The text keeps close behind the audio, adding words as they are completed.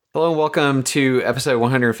Hello and welcome to episode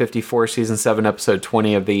 154, season 7, episode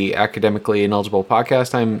 20 of the Academically Ineligible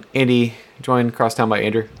podcast. I'm Andy, joined crosstown by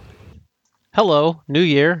Andrew. Hello, new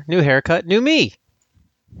year, new haircut, new me.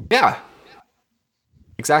 Yeah,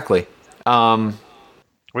 exactly.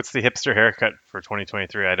 What's the hipster haircut for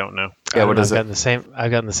 2023? I don't know. Yeah, what is it?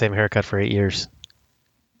 I've gotten the same haircut for 8 years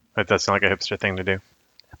That does sound like a hipster thing to do.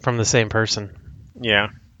 from the same person. Yeah.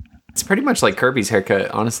 It's pretty much like Kirby's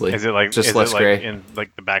haircut, honestly. Is it like just is less it like gray? in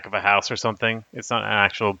like the back of a house or something? It's not an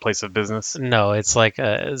actual place of business. No, it's like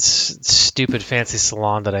a stupid fancy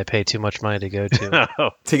salon that I pay too much money to go to.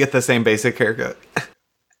 Oh, To get the same basic haircut.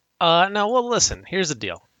 No, well, listen, here's the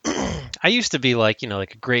deal. I used to be like a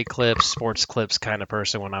great clips, sports clips kind of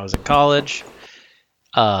person when I was in college.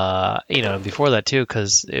 Before that too,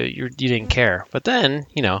 because you didn't care. But then,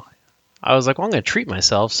 I was like, well, I'm going to treat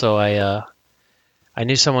myself. So I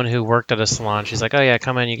knew someone who worked at a salon. She's like, oh yeah,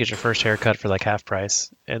 come in, you get your first haircut for like half price.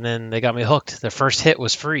 And then they got me hooked. The first hit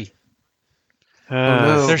was free.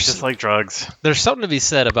 no. It's just like drugs. There's something to be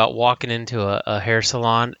said about walking into a hair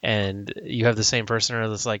salon and you have the same person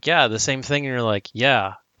that's like, yeah, the same thing. And you're like,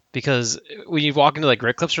 yeah. Because when you walk into like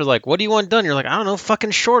Great Clips, you're like, what do you want done? You're like, I don't know,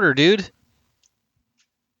 fucking shorter, dude.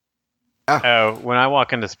 Oh, when I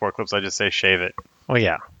walk into Sport Clips, I just say shave it. Well,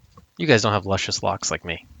 yeah. You guys don't have luscious locks like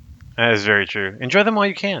me. That is very true. Enjoy them while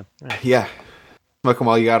you can. Yeah. Smoke them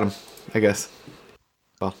while you got them, I guess.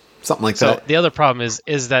 Well, something like So that. the other problem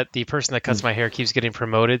is that the person that cuts my hair keeps getting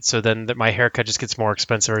promoted. So then my haircut just gets more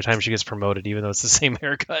expensive every time she gets promoted, even though it's the same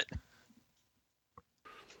haircut.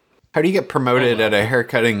 How do you get promoted at a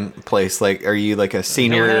haircutting place? Like, are you like a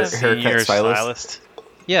senior haircut Senior stylist?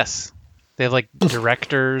 Yes. They have like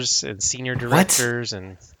directors and senior directors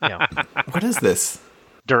and What is this?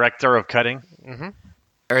 Director of cutting.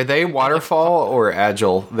 Are they waterfall or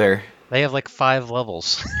agile there? they have like 5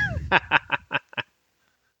 levels.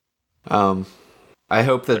 I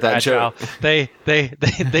hope that Agile. joke.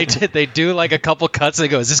 They do like a couple cuts and they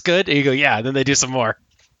go, is this good? And you go, yeah, and then they do some more.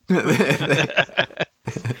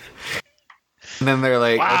 And then they're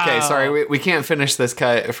like, Wow. okay, sorry, we can't finish this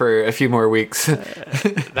cut for a few more weeks.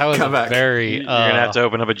 That was Come back. very You're gonna have to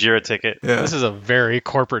open up a Jira ticket. Yeah. this is a very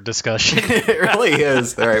corporate discussion. It really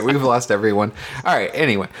is. All right, we've lost everyone. All right,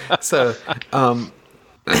 anyway. So,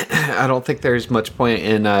 I don't think there's much point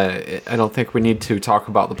in, I don't think we need to talk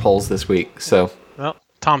about the polls this week. So, Well,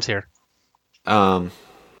 Tom's here. I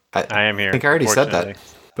I am here. think I already said that. unfortunately.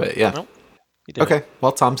 But yeah. Nope. You did. Okay,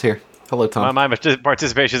 well, Tom's here. Hello, Tom. My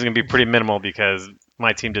participation is going to be pretty minimal because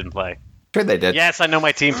my team didn't play. Sure they did. Yes, I know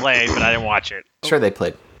my team played, but I didn't watch it. Sure they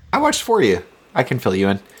played. I watched for you. I can fill you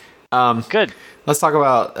in. Good. Let's talk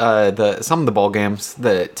about some of the bowl games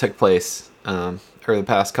that took place over the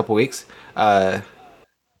past couple weeks. A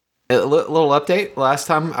little update. Last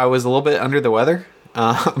time I was a little bit under the weather.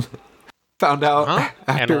 Found out after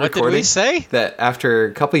And what did recording we say? that after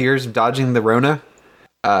a couple years of dodging the Rona,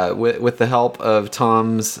 with the help of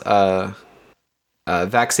Tom's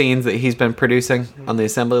vaccines that he's been producing on the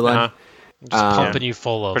assembly line, Uh-huh. Just pumping you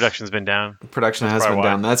full of. Production's been down. production That's has been probably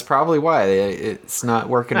why. down. That's probably why it's not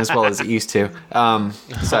working as well as it used to.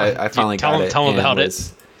 So I finally Tell got him- it. tell him and about it.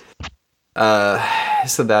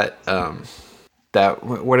 So that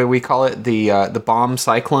what do we call it? The bomb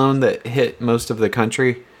cyclone that hit most of the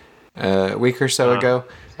country a week or so ago.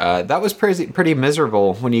 That was pretty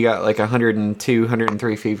miserable when you got like 102,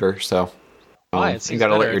 103 fever. So Why? you got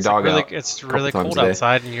to let your dog out. It's a couple really times cold a day.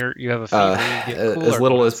 outside, and you have a fever. You get cooler as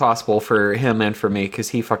little when as possible for him and for me because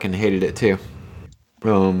he fucking hated it too.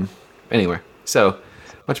 Anyway, so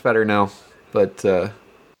much better now, but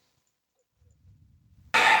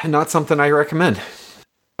not something I recommend.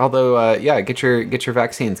 Although, yeah, get your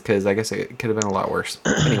vaccines because I guess it could have been a lot worse.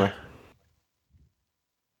 Anyway,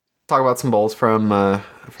 talk about some bowls from the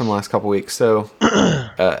last couple weeks. So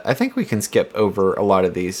I think we can skip over a lot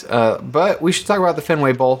of these, but we should talk about the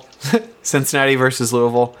Fenway Bowl, Cincinnati versus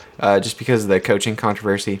Louisville, just because of the coaching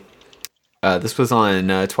controversy. This was on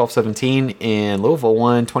 12-17, and Louisville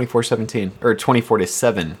won 24-17 or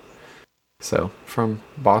 24-7. So from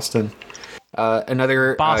Boston.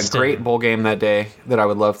 Another Boston. great bowl game that day that I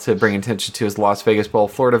would love to bring attention to is the Las Vegas Bowl.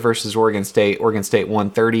 Florida versus Oregon State. Oregon State won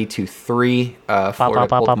 30-3. Florida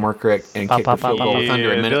pulled the marker and kicked the field goal with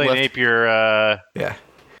under a minute Billy left. Napier, Yeah.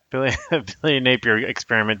 Billy Napier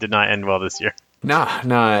experiment did not end well this year. No,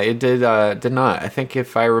 it did not. I think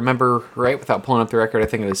if I remember right, without pulling up the record, I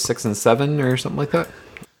think it was 6-7 or something like that.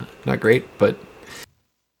 Not great, but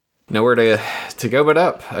nowhere to go but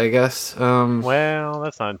up, I guess. Well,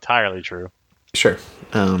 that's not entirely true. Sure.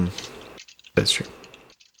 That's true.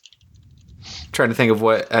 trying to think of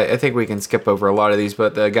what I think we can skip over a lot of these,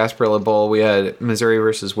 but the Gasparilla Bowl, we had Missouri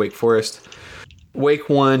versus Wake Forest. Wake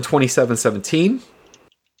won 27-17.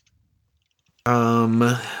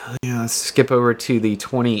 Let's skip over to the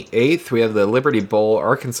 28th. We have the Liberty Bowl,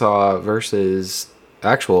 Arkansas versus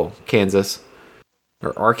actual Kansas,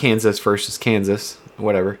 or Arkansas versus Kansas,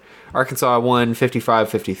 whatever. Arkansas won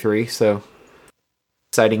 55-53, so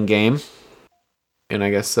exciting game. And I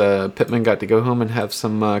guess Pittman got to go home and have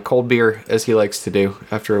some cold beer, as he likes to do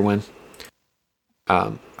after a win.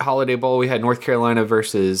 Holiday Bowl, we had North Carolina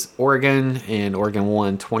versus Oregon, and Oregon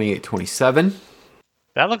won 28-27.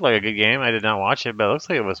 That looked like a good game. I did not watch it, but it looks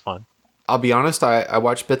like it was fun. I'll be honest, I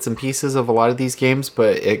watched bits and pieces of a lot of these games,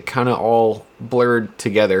 but it kind of all blurred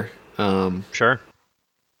together. Sure.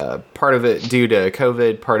 Part of it due to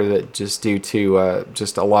COVID, part of it just due to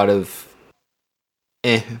just a lot of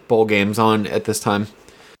bowl games on at this time.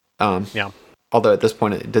 Yeah. Although at this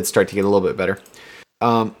point it did start to get a little bit better.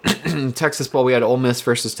 Texas Bowl, we had Ole Miss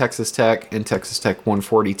versus Texas Tech, and Texas Tech won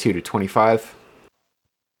 42-25.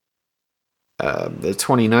 The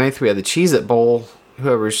 29th, we had the Cheez-It Bowl.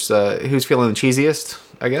 Who's feeling the cheesiest,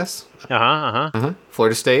 I guess.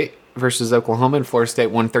 Florida State versus Oklahoma, and Florida State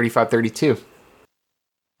won 35-32.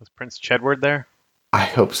 Was Prince Chedward there? I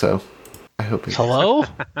hope so. I hope he Hello?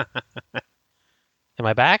 Am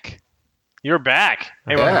I back? You're back.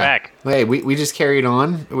 Hey, welcome back. Hey, we just carried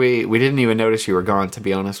on. We didn't even notice you were gone, to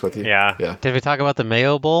be honest with you. Yeah. Did we talk about the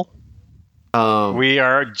Mayo Bowl? We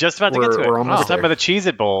are just about to get to it. We're We're almost talking there. about the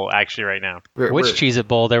Cheez-It Bowl, actually, right now. Which Cheez-It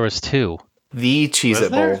Bowl? There was two. The Cheez-It Was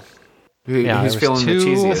there? Bowl. Yeah, Who's there was feeling the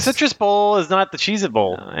two. The cheesiest? Citrus Bowl is not the Cheez-It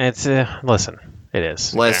Bowl. It's listen, it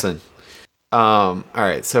is. Listen. All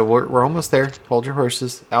right, so we're almost there. Hold your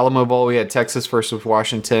horses. Alamo Bowl, we had Texas versus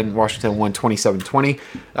Washington. Washington won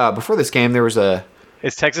 27-20. Before this game, there was a...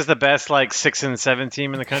 Is Texas the best, 6 and 7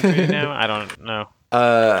 team in the country now? I don't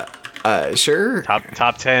know. Sure.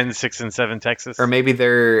 Top 10, 6 and 7 Texas. Or maybe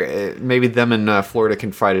maybe them and Florida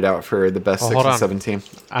can fight it out for the best 6 hold and on. 7 team.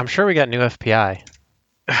 I'm sure we got new FPI.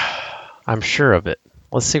 I'm sure of it.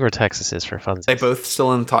 Let's see where Texas is for funsies. They both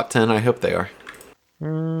still in the top 10. I hope they are.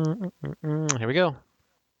 Here we go.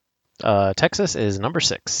 Texas is number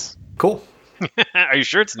 6. Cool. Are you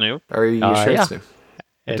sure it's new? Are you sure yeah. it's new?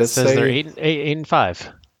 It does says say- they're 8 and 5.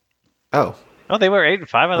 Oh, Oh, they were 8 and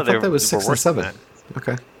 5. I I thought they thought that was were 6 and worse than 7. that.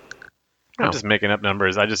 Okay. I'm Oh. just making up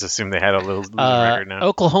numbers. I just assumed they had a little losing record now.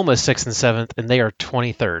 Oklahoma is 6th and 7th, and they are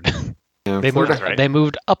 23rd. Yeah, they Florida, moved. right. They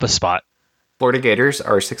moved up a spot. Florida Gators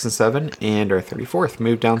are 6 and 7 and are 34th.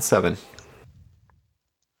 Moved down 7.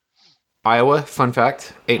 Iowa, fun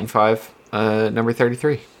fact, 8 and 5, number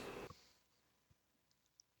 33.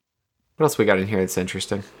 What else we got in here that's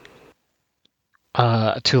interesting?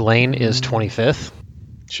 Tulane is 25th.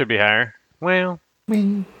 Should be higher. Well, I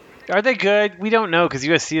mean, are they good? We don't know because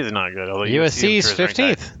USC is not good. Although USC is I'm sure ranked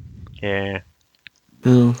high. 15th. Yeah.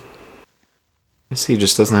 no. USC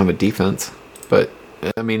just doesn't have a defense. But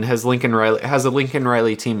I mean, has a Lincoln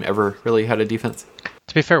Riley team ever really had a defense?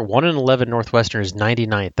 To be fair, 1 and 11 Northwestern is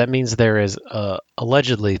 99th. That means there is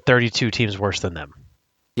allegedly 32 teams worse than them.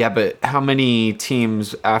 Yeah, but how many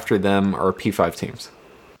teams after them are P5 teams?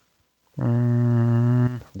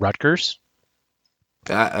 Rutgers.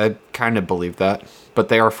 I kind of believe that, but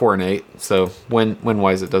they are 4 and 8. So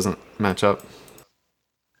win-wise, it doesn't match up.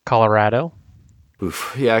 Colorado.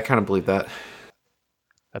 Oof. Yeah, I kind of believe that.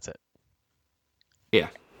 That's it. Yeah,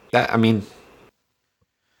 that, I mean,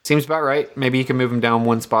 seems about right. Maybe you can move them down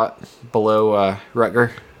one spot below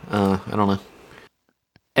Rutger. I don't know.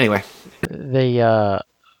 Anyway, They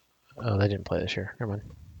they didn't play this year. Never mind.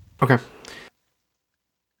 okay.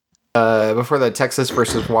 Before the Texas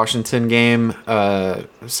versus Washington game,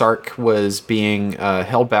 Sark was being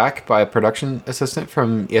held back by a production assistant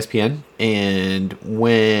from ESPN and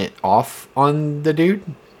went off on the dude.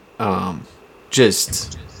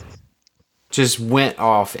 Just went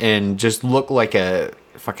off and just looked like a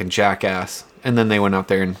fucking jackass. And then they went out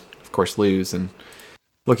there and, of course, lose and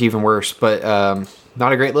look even worse. But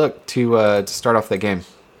not a great look to start off that game.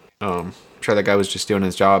 I'm sure that guy was just doing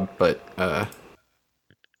his job, but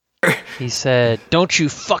He said, "Don't you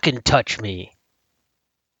fucking touch me."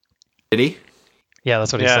 did he? Yeah,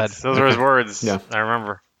 that's what he Yeah, said. those were his words. Yeah. I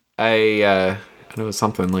remember. I know it was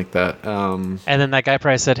something like that. And then that guy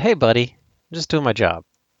probably said, "Hey, buddy, I'm just doing my job."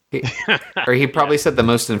 Or he probably said the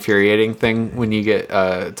most infuriating thing when you get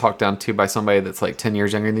talked down to by somebody that's like 10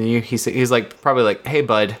 years younger than you. He's like probably like, "Hey,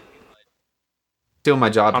 bud, doing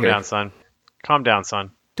my job Calm here. down, son. Calm down,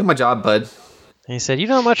 son. Doing my job, bud." And he said, "You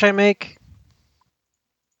know how much I make?"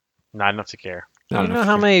 Not enough to care. Not You know enough.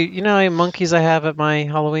 how many monkeys I have at my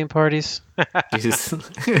Halloween parties? Jesus. All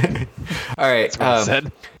right. What I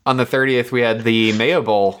said. On the 30th, we had the Mayo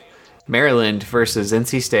Bowl, Maryland versus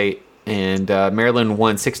NC State, and Maryland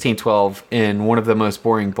won 16-12 in one of the most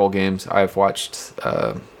boring bowl games I've watched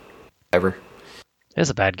ever. It was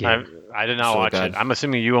a bad game. I did not really watch bad. it. I'm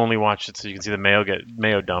assuming you only watched it so you can see the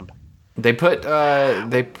Mayo dump. They put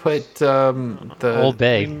the Old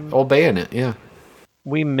Bay. Old Bay in it. Yeah.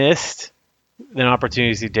 We missed an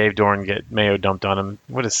opportunity to see Dave Dorn get Mayo dumped on him.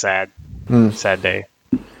 What a sad day.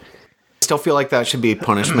 Still feel like that should be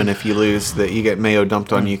punishment if you lose, that you get mayo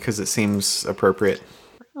dumped on you, because it seems appropriate.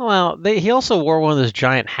 Well, he also wore one of those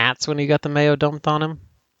giant hats when he got the mayo dumped on him.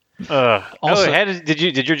 Also-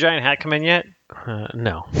 Did your giant hat come in yet?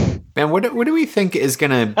 No, Man, what do we think is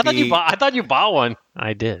gonna be? I thought you bought one.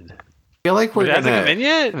 I did. I feel like we're It hasn't come in gonna.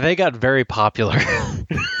 yet. They got very popular.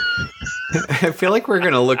 I feel like we're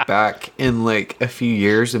gonna look back in like a few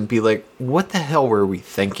years and be like, "What the hell were we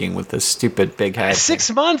thinking with this stupid big hat?"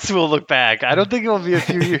 6 months we'll look back. I don't think it will be a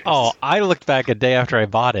few years. Oh, I looked back a day after I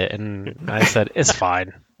bought it, and I said, it's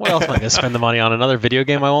fine. What else am I going to spend the money on? Another video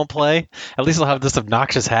game I won't play? At least I'll have this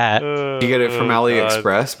obnoxious hat. You get it from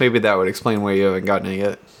AliExpress. Maybe that would explain why you haven't gotten it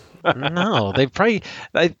yet. No, they probably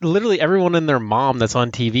literally everyone and their mom that's on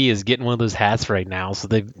TV is getting one of those hats right now. So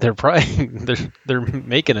they're probably they're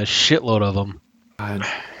making a shitload of them. God.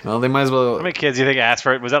 Well, they might as well. How many kids do you think asked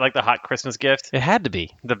for it? Was that like the hot Christmas gift? It had to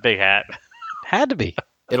be. The big hat. Had to be.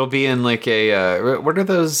 It'll be in like a what are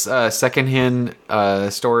those secondhand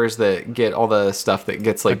stores that get all the stuff that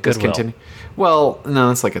gets like Goodwill. discontinued? Well,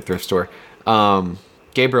 no, it's like a thrift store.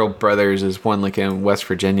 Gabriel Brothers is one like in West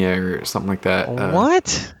Virginia or something like that.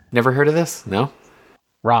 What? Never heard of this? No.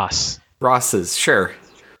 Ross. Ross's, sure.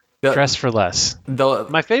 Dress for less.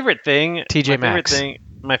 My favorite thing. TJ my Maxx. Favorite thing,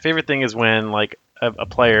 my favorite thing is when like a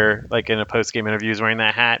player like in a post game interview is wearing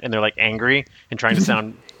that hat and they're like angry and trying to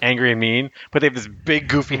sound angry and mean, but they have this big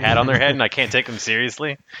goofy hat on their head and I can't take them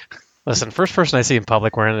seriously. Listen, first person I see in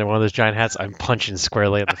public wearing one of those giant hats, I'm punching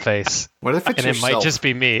squarely in the face. What if it's And yourself? it might just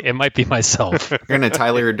be me. It might be myself. You're gonna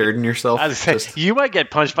Tyler Durden yourself. I was saying, you might get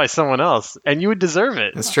punched by someone else and you would deserve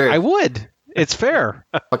it. That's true. I would. It's fair.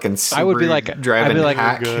 Fucking I would be Subaru like- driving I'd be like,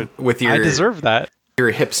 hack good. with your I deserve that.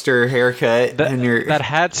 your hipster haircut and your That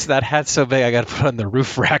hat's so big I got to put on the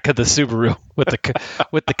roof rack of the Subaru with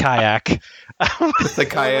the kayak. the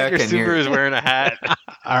kayak Your and Subaru is wearing a hat.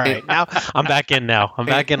 All right, now I'm back in. I'm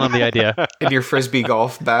back in on the idea. and your frisbee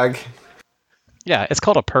golf bag. Yeah, it's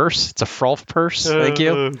called a purse. It's a Frolf purse. Thank you.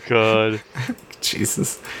 Oh God.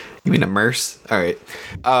 Jesus. You mean a Merce? All right.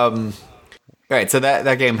 All right, so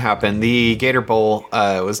that game happened. The Gator Bowl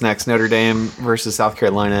was next. Notre Dame versus South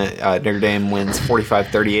Carolina. Notre Dame wins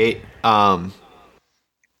 45-38.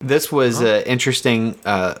 This was an interesting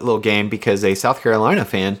little game because a South Carolina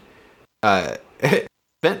fan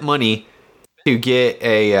spent money to get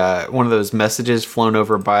a one of those messages flown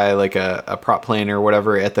over by like a prop plane or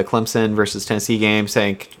whatever at the Clemson versus Tennessee game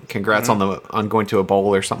saying congrats on going to a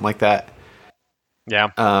bowl or something like that. Yeah.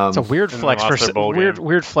 It's a weird And flex they lost their bowl game.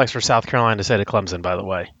 weird flex for South Carolina to say to Clemson. By the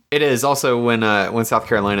way, It is also when South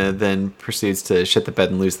Carolina then proceeds to shit the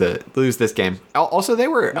bed and lose this game. Also, they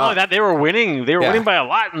were No, that they were winning. They were Yeah. winning by a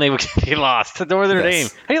lot, and they lost to Notre Yes. Dame.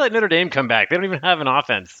 How do you let Notre Dame come back? They don't even have an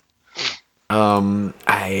offense.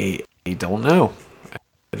 I don't know.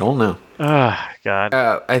 I don't know. Oh, God.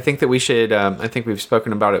 I think that we should. I think we've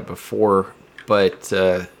spoken about it before, but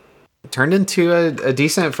turned into a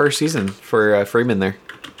decent first season for Freeman there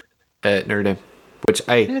at Notre Dame. Which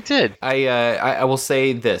It did. I will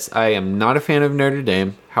say this: I am not a fan of Notre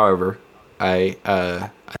Dame. However, I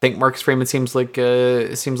think Marcus Freeman seems like a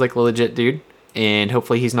legit dude, and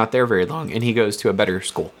hopefully he's not there very long, and he goes to a better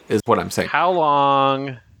school. Is what I'm saying. How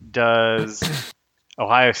long does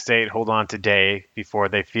Ohio State hold on to Day before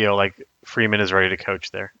they feel like Freeman is ready to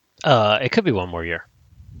coach there? it could be one more year.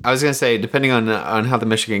 I was gonna say, depending on how the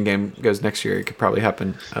Michigan game goes next year, it could probably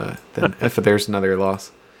happen. Then if there's another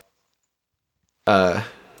loss.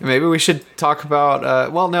 Maybe we should talk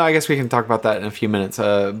about. Well, no, I guess we can talk about that in a few minutes.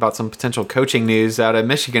 About some potential coaching news out of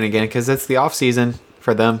Michigan again, because it's the off season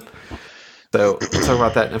for them. So we'll talk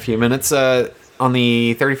about that in a few minutes. On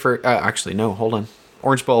the 31st, actually no, hold on.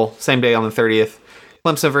 Orange Bowl, same day on the 30th.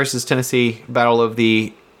 Clemson versus Tennessee, battle of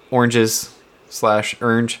the oranges /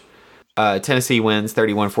 orange. Tennessee wins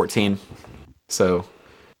 31-14. So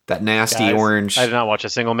that nasty Guys, orange. I did not watch a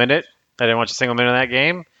single minute. I didn't watch a single minute of that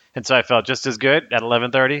game. And so I felt just as good at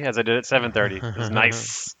 11:30 as I did at 7:30. It was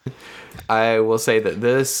nice. I will say that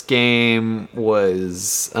this game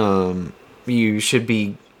was. You should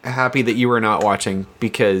be happy that you were not watching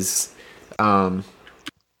because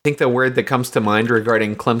think the word that comes to mind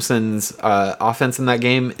regarding Clemson's offense in that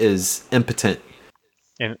game is impotent.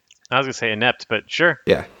 And I was gonna say inept, but sure.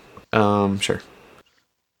 Yeah, sure.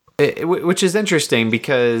 Which is interesting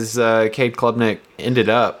because Cade Klubnik ended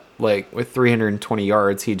up like with 320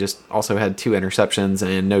 yards. He just also had 2 interceptions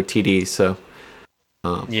and no TDs. So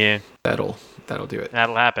Yeah, that'll do it.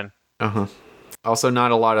 that'll happen. Also,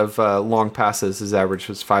 not a lot of long passes. His average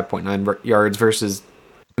was 5.9 yards versus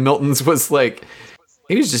Milton's was like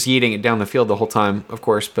he was just yeeting it down the field the whole time, of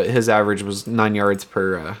course. But his average was 9 yards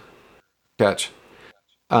per catch.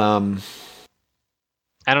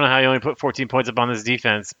 I don't know how you only put 14 points up on this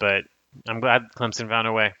defense, but I'm glad Clemson found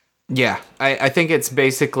a way. Yeah, I think it's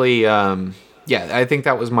basically I think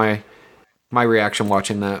that was my reaction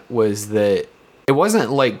watching that was that it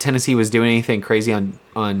wasn't like Tennessee was doing anything crazy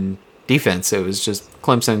on defense. It was just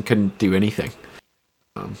Clemson couldn't do anything.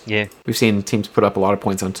 We've seen teams put up a lot of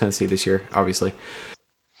points on Tennessee this year, obviously.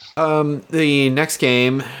 The next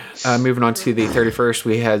game, moving on to the 31st,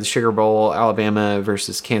 we had Sugar Bowl, Alabama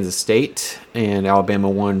versus Kansas State, and Alabama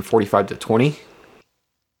won 45-20.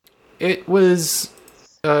 It was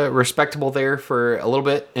respectable there for a little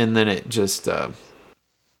bit, and then it just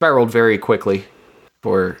spiraled very quickly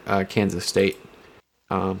for Kansas State.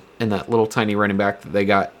 And that little tiny running back that they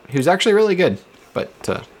got, who's actually really good, but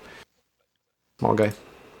small guy.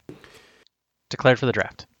 Declared for the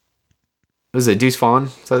draft. Was it Deuce Vaughn?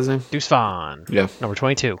 Is that his name? Deuce Vaughn. Yeah. Number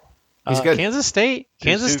 22. He's good. Kansas State.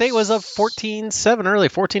 Kansas Deuce. State was up 14-7 early,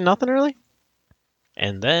 14-0 early.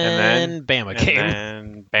 And then Bama came.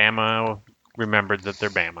 And then Bama remembered that they're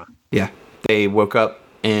Bama. Yeah. They woke up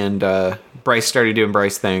and Bryce started doing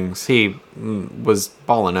Bryce things. He was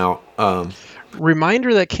balling out.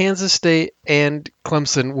 Reminder that Kansas State and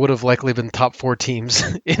Clemson would have likely been top 4 teams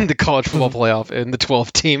in the college football playoff in the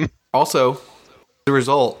 12th team. Also, the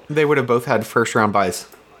result, they would have both had first round buys.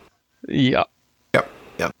 Yeah. Yep.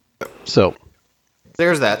 So,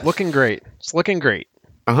 there's that. looking great. It's looking great.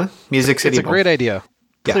 Music City It's a Bowl. great idea.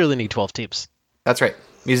 Yeah. Clearly need 12 teams. That's right.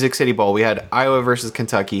 Music City Bowl. We had Iowa versus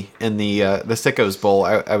Kentucky in the Sickos Bowl,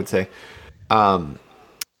 I would say.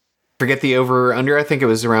 Forget the over under. I think it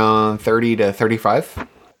was around 30-35.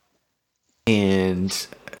 And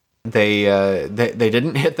they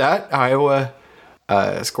didn't hit that. Iowa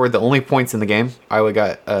scored the only points in the game. Iowa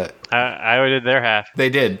got Iowa did their half. They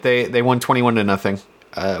did. They won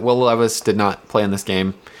 21-0. Will Levis did not play in this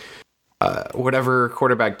game. Whatever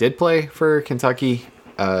quarterback did play for Kentucky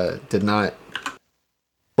did not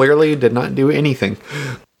do anything.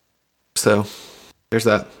 So there's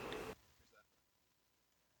that.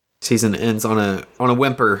 Season ends on a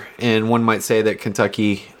whimper, and one might say that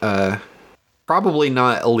Kentucky probably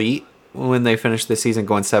not elite when they finish the season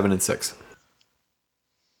going 7-6.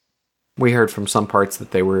 We heard from some parts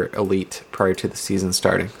that they were elite prior to the season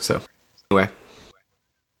starting. So anyway,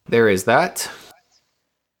 there is that.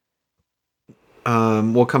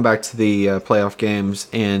 We'll come back to the playoff games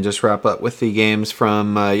and just wrap up with the games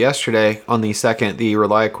from yesterday. On the second, the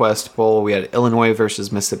ReliaQuest Bowl, we had Illinois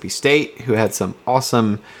versus Mississippi State, who had some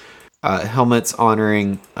awesome helmets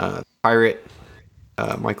honoring Pirate.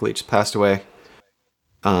 Mike Leach passed away.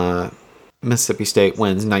 Mississippi State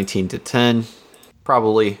wins 19-10.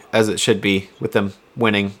 Probably as it should be with them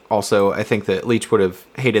winning. Also, I think that Leach would have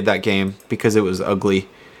hated that game because it was ugly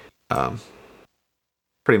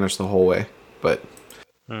pretty much the whole way. But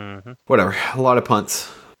whatever. A lot of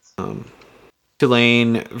punts.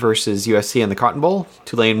 Tulane versus USC in the Cotton Bowl.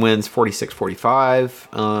 Tulane wins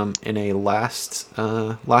 46-45 in a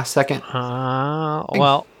last second.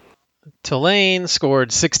 Well, Tulane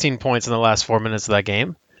scored 16 points in the last 4 minutes of that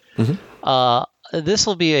game. This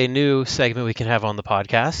will be a new segment we can have on the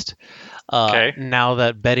podcast. Okay. Now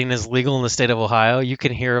that betting is legal in the state of Ohio, you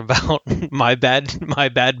can hear about my bad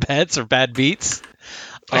bets or bad beats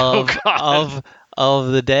of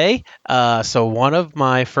the day. So one of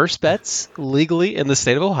my first bets legally in the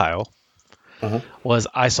state of Ohio was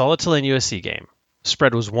I saw the Tulane USC game.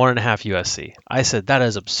 Spread was 1.5 USC. I said that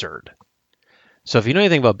is absurd. So if you know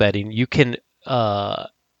anything about betting, you can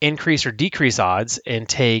increase or decrease odds and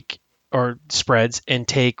take or spreads and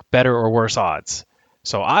take better or worse odds.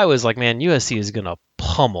 So I was like, man, USC is going to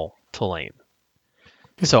pummel Tulane.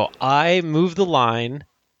 So I moved the line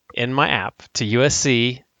in my app to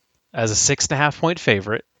USC as a 6.5 point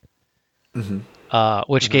favorite,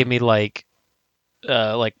 which gave me like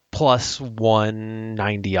plus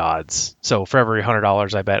 190 odds. So for every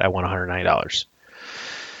 $100 I bet, I won $190.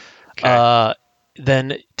 Okay.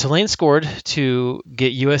 Then Tulane scored to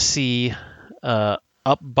get USC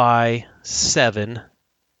up by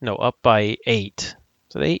 8.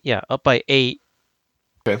 So up by 8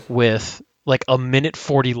 Okay. with like a minute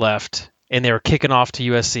 40 left, and they were kicking off to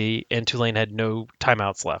USC, and Tulane had no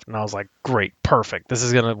timeouts left. And I was like, great, perfect. This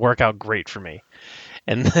is going to work out great for me.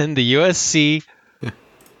 And then the USC,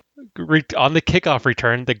 on the kickoff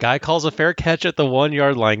return, the guy calls a fair catch at the 1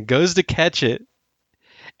 yard line, goes to catch it,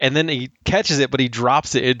 and then he catches it, but he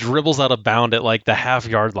drops it. It dribbles out of bound at like the half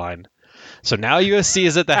yard line. So now USC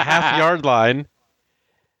is at the half yard line.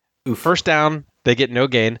 Oof. First down, they get no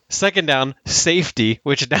gain. Second down, safety,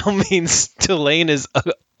 which now means Tulane is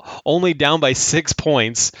only down by 6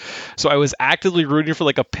 points. So I was actively rooting for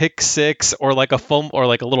like a pick six or like a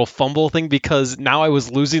little fumble thing, because now I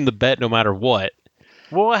was losing the bet no matter what.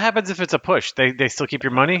 Well, what happens if it's a push? They still keep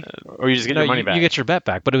your money, or you just get your money back? You get your bet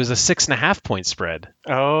back, but it was a 6.5 point spread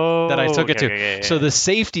Oh, that I took it to. okay, So the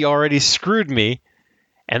safety already screwed me.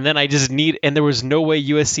 And then and there was no way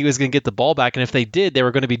USC was going to get the ball back. And if they did, they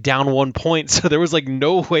were going to be down 1 point. So there was like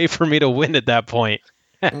no way for me to win at that point.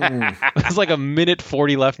 It was like a minute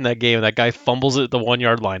 40 left in that game. And that guy fumbles it at the 1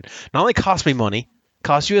 yard line. Not only cost me money,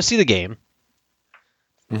 cost USC the game.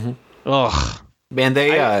 Mm-hmm. Ugh. Man,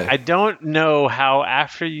 I don't know how,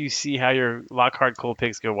 after you see how your Lockhart Cool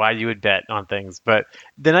picks go, why you would bet on things. But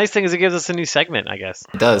the nice thing is it gives us a new segment, I guess.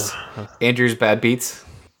 it does. Andrew's bad beats.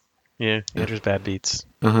 Yeah. Andrew's bad beats.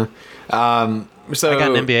 So I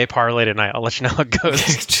got an NBA parlay tonight. I'll let you know how it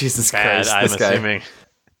goes. Jesus Bad, Christ, I'm this guy. assuming.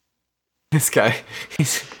 This guy.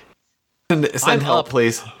 Send help, up.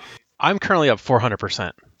 please. I'm currently up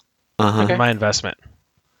 400% Uh-huh. in my investment.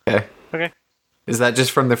 Okay. Okay. Is that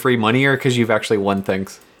just from the free money, or because you've actually won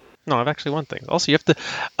things? No, I've actually won things. Also, you have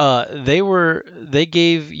to. They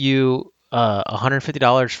gave you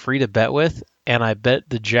 $150 free to bet with, and I bet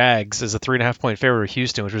the Jags as a 3.5 point favorite of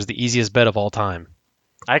Houston, which was the easiest bet of all time.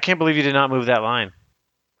 I can't believe you did not move that line.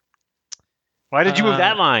 Why did you move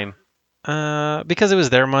that line? Because it was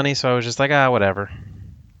their money, so I was just like, whatever.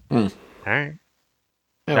 All right.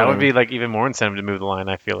 Yeah, That would whatever. be like even more incentive to move the line,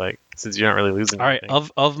 I feel like, since you're not really losing All right, anything.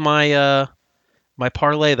 of my my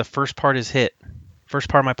parlay, the first part is hit. First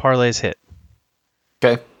part of my parlay is hit.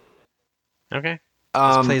 Okay. Okay.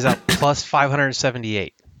 This plays out plus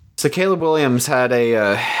 578. So Caleb Williams had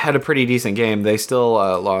a pretty decent game. They still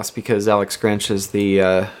lost because Alex Grinch is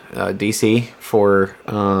the DC for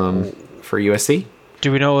USC.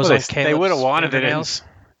 Do we know it was Well, like they Caleb's would've wanted it in. fingernails?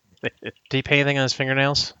 Did he pay anything on his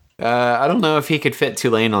fingernails? I don't know if he could fit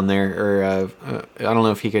Tulane on there, or I don't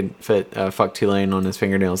know if he could fit fuck Tulane on his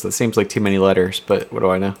fingernails. That seems like too many letters, but what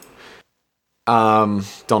do I know?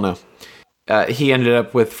 Don't know. He ended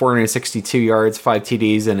up with 462 yards, 5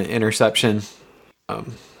 TDs, and an interception.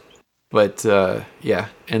 Yeah,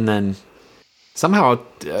 and then somehow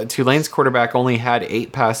Tulane's quarterback only had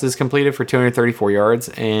 8 passes completed for 234 yards,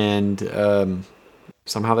 and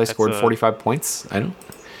somehow they scored 45 points. I don't.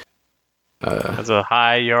 That's a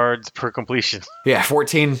high yards per completion. Yeah,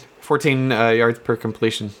 14 yards per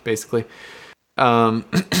completion, basically. And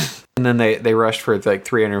then they rushed for like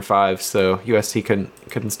 305, so USC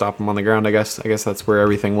couldn't stop them on the ground. I guess that's where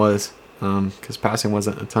everything was, because passing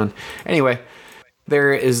wasn't a ton. Anyway,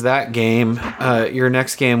 there is that game. Your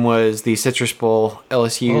next game was the Citrus Bowl,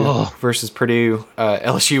 LSU versus Purdue.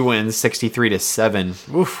 LSU wins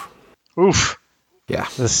 63-7. Oof. Yeah.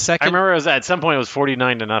 The second I remember at some point it was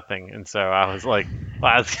 49-0, and so I was like,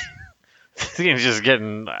 wow, this game's just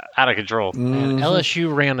getting out of control. and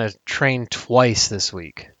LSU ran a train twice this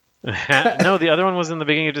week. No, the other one was in the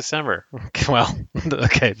beginning of December. Well,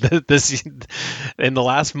 okay, this in the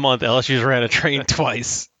last month, LSU's ran a train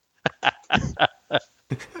twice.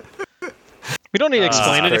 We don't need to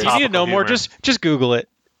explain it. If you need to know more, humor. just Google it.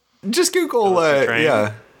 Just Google, LSU train.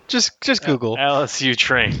 yeah. Just Google. LSU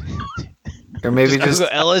train. Or maybe just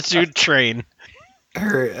Google LSU train.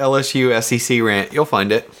 her LSU SEC rant. You'll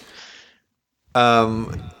find it.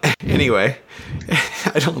 Anyway,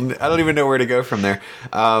 I don't even know where to go from there.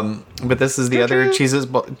 But this is the other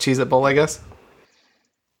Cheez-It Bowl, I guess.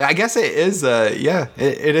 I guess it is. Yeah,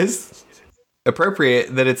 it is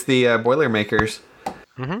appropriate that it's the Boilermakers.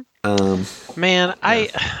 Mm-hmm. Man, I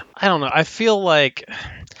don't know. I feel like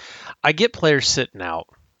I get players sitting out.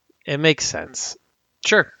 It makes sense.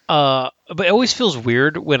 Sure. But it always feels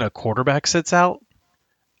weird when a quarterback sits out.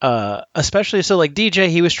 Especially so like DJ,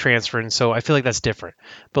 he was transferring, so I feel like that's different.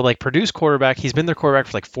 But like Purdue's quarterback, he's been their quarterback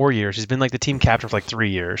for like 4 years. He's been like the team captain for like 3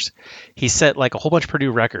 years. He set like a whole bunch of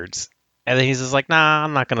Purdue records. And then he's just like, nah,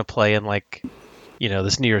 I'm not going to play in like,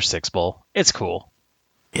 this New Year's Six Bowl. It's cool.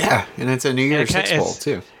 Yeah, and it's a New Year's Six Bowl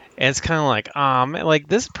too. And it's kind of like, man, like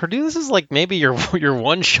this Purdue, this is like maybe your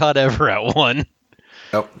one shot ever at one.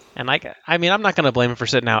 Oh. And I mean, I'm not going to blame him for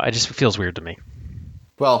sitting out. It just feels weird to me.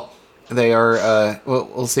 Well, They are.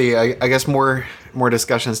 We'll see. I guess more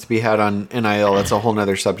discussions to be had on NIL. That's a whole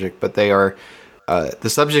nother subject. But they are. The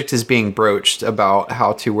subject is being broached about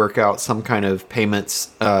how to work out some kind of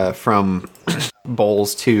payments from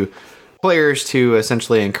bowls to players to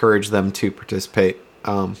essentially encourage them to participate.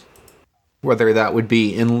 Whether that would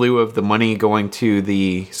be in lieu of the money going to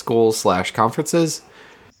the schools / conferences,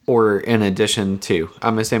 or in addition to.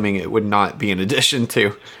 I'm assuming it would not be in addition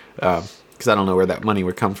to, because I don't know where that money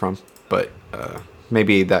would come from. But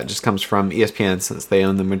maybe that just comes from ESPN since they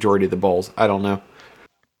own the majority of the bowls. I don't know.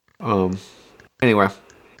 Anyway,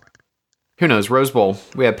 who knows? Rose Bowl.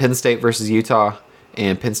 We have Penn State versus Utah,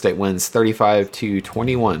 and Penn State wins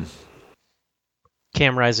 35-21.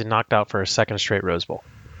 Cam Rising knocked out for a second straight Rose Bowl.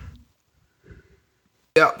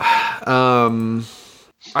 Yeah.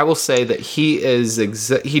 I will say that he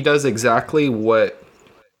does exactly what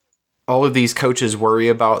all of these coaches worry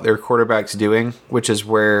about their quarterbacks doing, which is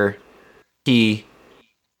where he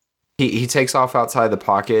takes off outside the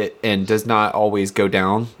pocket and does not always go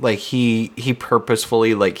down. Like he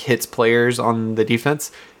purposefully like hits players on the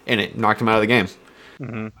defense, and it knocked him out of the game.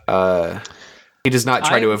 Mm-hmm. He does not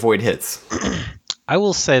try to avoid hits. I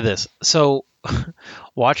will say this. So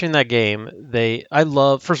watching that game, I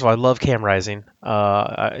love Cam Rising.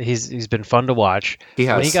 He's been fun to watch.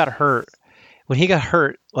 When he got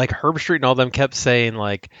hurt, like Herb Street and all them kept saying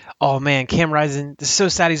like, "Oh man, Cam Rising, this is so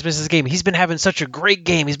sad he's missed his game. He's been having such a great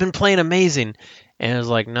game. He's been playing amazing." And it was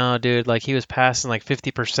like, "No, dude, like he was passing like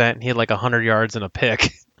 50%. And he had like 100 yards and a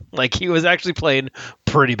pick. Like he was actually playing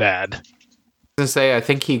pretty bad." To say, I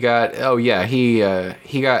think he got he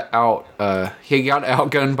got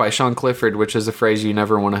outgunned by Sean Clifford, which is a phrase you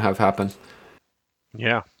never want to have happen.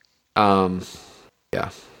 Yeah.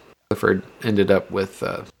 Clifford ended up with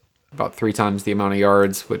about 3 times the amount of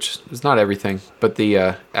yards, which is not everything, but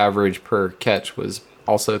the average per catch was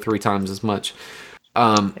also 3 times as much.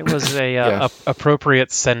 It was a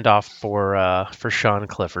appropriate send off for Sean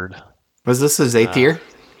Clifford. Was this his 8th year?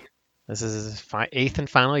 This is his 8th and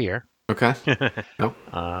final year. Okay. No.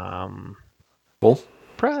 Cool.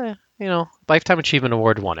 Probably, Lifetime Achievement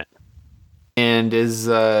Award won it. And is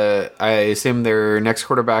I assume their next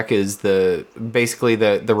quarterback is basically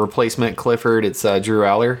the replacement Clifford. It's Drew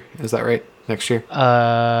Aller. Is that right? Next year.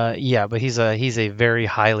 Yeah, but he's a very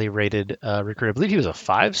highly rated recruit. I believe he was a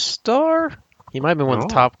 5-star. He might have been one of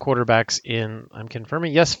the top quarterbacks in. I'm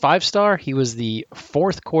confirming. Yes, 5-star. He was the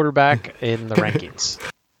 4th quarterback in the rankings.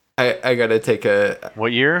 I gotta take a.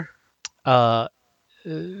 What year?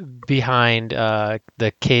 Behind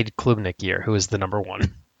the Cade Klubnik year, who was the number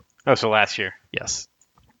 1. Oh, so last year. Yes.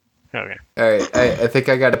 Okay. All right. I think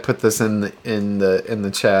I got to put this in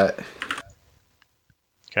the chat.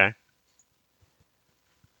 Okay.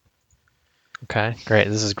 Okay. Great.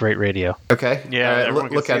 This is great radio. Okay. Yeah.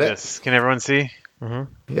 Everyone look at this. Can everyone see?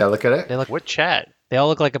 Mm-hmm. Yeah. Look at it. What chat? They all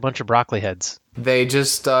look like a bunch of broccoli heads. They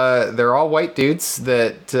just they're all white dudes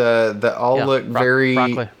that all look very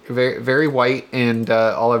very white and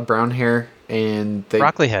all have brown hair and they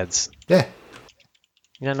broccoli heads. Yeah.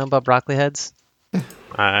 You don't know about broccoli heads? Yeah.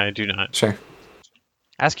 I do not. Sure.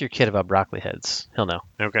 Ask your kid about broccoli heads. He'll know.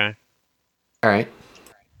 Okay. All right.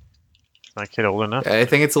 Is my kid old enough? I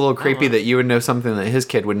think it's a little creepy that you would know something that his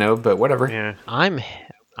kid would know, but whatever. Yeah.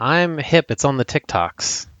 I'm hip. It's on the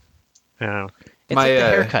TikToks. Yeah. It's like the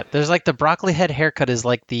haircut. There's like the broccoli head haircut is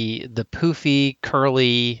like the poofy,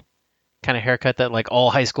 curly kind of haircut that like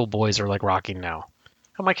all high school boys are like rocking now.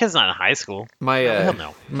 Oh, my kid's not in high school. He'll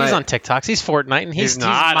know. He's on TikToks. He's Fortnite and he's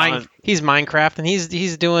Minecraft and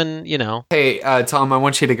he's doing, Hey, Tom, I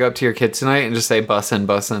want you to go up to your kid tonight and just say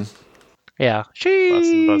bussin'. Yeah.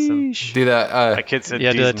 Bussin'. Do that. My kid said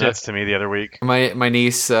these nuts to me the other week. My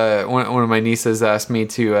niece, one of my nieces asked me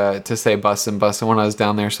to say bussin' when I was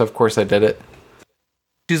down there, so of course I did it.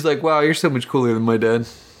 She's like, "Wow, you're so much cooler than my dad."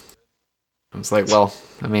 I was like, "Well,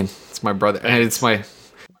 I mean, it's my brother. And it's my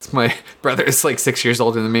brother. It's like 6 years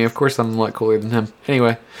older than me. Of course, I'm a lot cooler than him."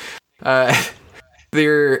 Anyway,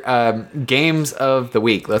 their games of the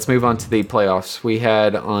week. Let's move on to the playoffs. We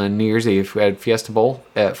had on New Year's Eve. We had Fiesta Bowl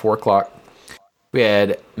at 4:00. We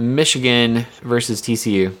had Michigan versus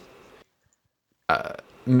TCU.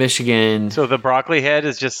 Michigan. So the broccoli head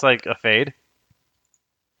is just like a fade.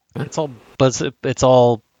 It's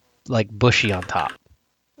all like bushy on top.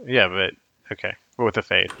 Yeah, but okay, but with a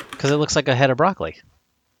fade because it looks like a head of broccoli.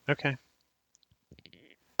 Okay.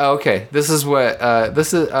 Okay, this is Lad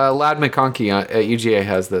McConkey at UGA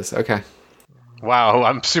has this. Okay. Wow,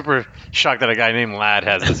 I'm super shocked that a guy named Lad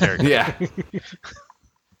has this haircut. Yeah.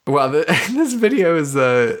 Well, this video is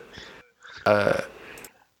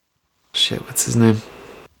shit. What's his name?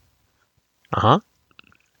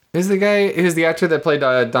 Who's the actor that played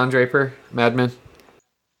Don Draper, Mad Men?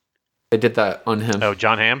 They did that on him. Oh,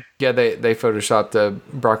 John Hamm? Yeah, they photoshopped a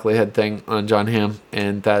broccoli head thing on John Hamm,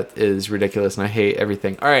 and that is ridiculous, and I hate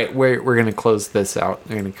everything. All right, we're going to close this out.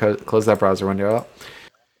 We're going to close that browser window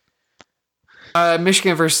out.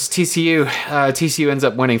 Michigan versus TCU. TCU ends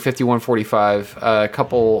up winning 51-45. A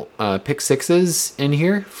couple pick sixes in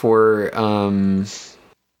here for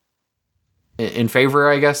in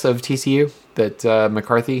favor, I guess, of TCU that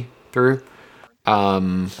McCarthy threw.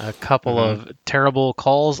 A couple of terrible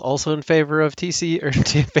calls also in favor of TCU.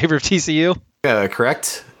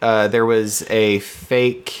 Correct. There was a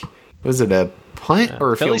fake. Was it a punt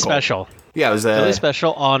or a Philly field goal? special? Yeah, it was a Philly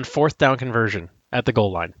special on 4th down conversion at the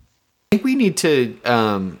goal line. I think we need to.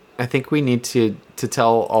 To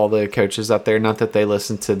tell all the coaches out there, not that they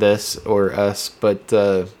listen to this or us, but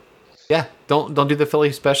yeah, don't do the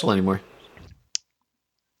Philly special anymore.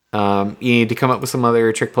 You need to come up with some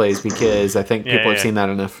other trick plays because I think people have seen that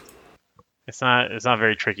enough. It's not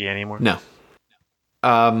very tricky anymore. No.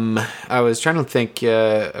 I was trying to think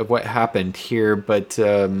of what happened here, but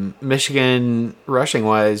Michigan rushing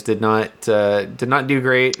wise did not do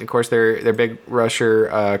great. Of course, their big rusher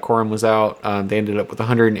Corum was out. They ended up with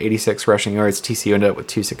 186 rushing yards. TCU ended up with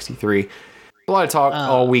 263. A lot of talk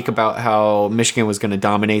all week about how Michigan was going to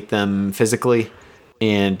dominate them physically,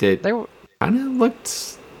 and it kind of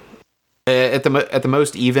looked at the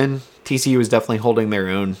most even. TCU was definitely holding their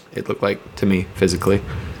own. It looked like to me physically.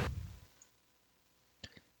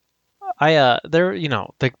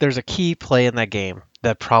 There's a key play in that game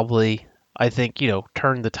that probably, I think,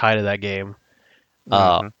 turned the tide of that game,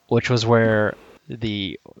 which was where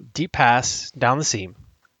the deep pass down the seam,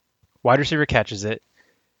 wide receiver catches it,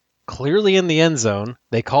 clearly in the end zone.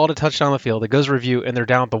 They call it a touchdown on the field. It goes review, and they're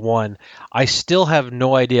down at the 1. I still have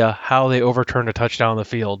no idea how they overturned a touchdown on the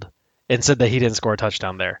field and said that he didn't score a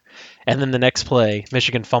touchdown there. And then the next play,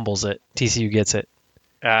 Michigan fumbles it. TCU gets it.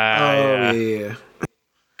 Yeah.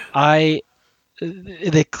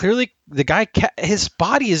 They clearly, the guy, his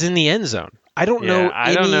body is in the end zone. I don't know.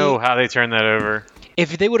 I don't know how they turned that over.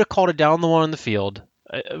 If they would have called it down the one on the field,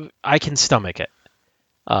 I can stomach it.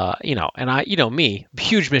 And me,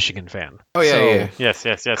 huge Michigan fan. Oh yeah, so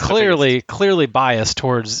Yes. Clearly biased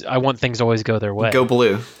towards. I want things to always go their way. Go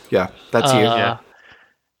blue. Yeah, that's you. Yeah.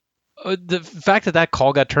 The fact that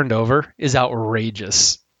call got turned over is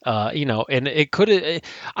outrageous. And it could.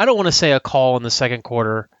 I don't want to say a call in the second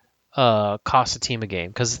quarter cost the team a game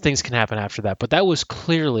because things can happen after that. But that was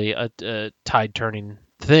clearly a tide turning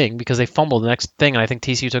thing because they fumbled the next thing, and I think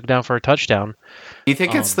TCU took it down for a touchdown. Do you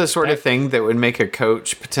think it's the sort of thing that would make a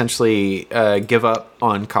coach potentially give up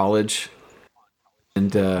on college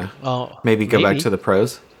and maybe go back to the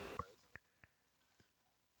pros?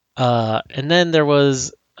 And then there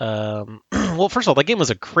was. Well, first of all, that game was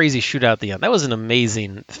a crazy shootout at the end. That was an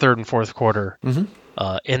amazing third and fourth quarter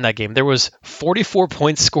in that game. There was 44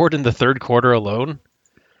 points scored in the third quarter alone.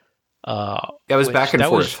 It was back and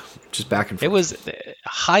forth. Just back and forth. It was a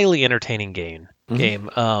highly entertaining game. Then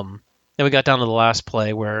we got down to the last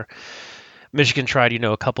play where Michigan tried,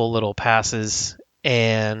 a couple little passes,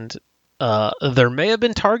 and there may have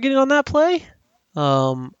been targeting on that play.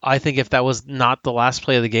 I think if that was not the last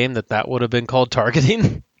play of the game, that would have been called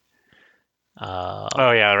targeting.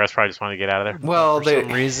 The rest probably just wanted to get out of there. Well, for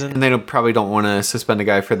some reason, and they probably don't want to suspend a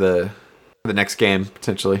guy for the next game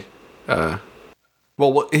potentially. Well,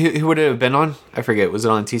 who would it have been on? I forget. Was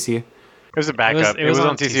it on TCU? It was a backup. It was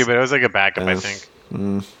on TCU, but it was like a backup, I think.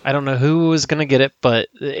 I don't know who was going to get it, but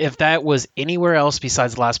if that was anywhere else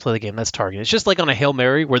besides the last play of the game, that's targeting. It's just like on a Hail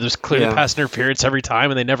Mary where there's clearly pass interference every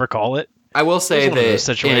time and they never call it. I will say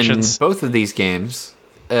that in both of these games,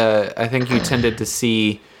 I think you tended to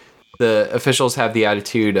see the officials have the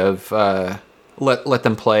attitude of let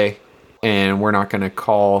them play, and we're not going to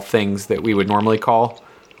call things that we would normally call,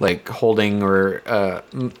 like holding or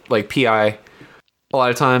like PI. A lot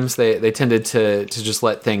of times they tended to just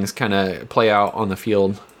let things kind of play out on the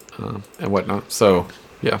field and whatnot. So,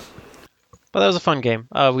 yeah. But that was a fun game.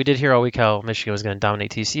 We did hear all week how Michigan was going to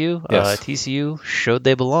dominate TCU. Yes. TCU showed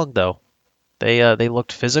they belonged, though. They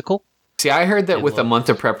looked physical. See, I heard that with a month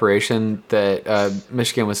of preparation that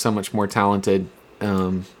Michigan was so much more talented,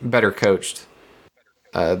 better coached,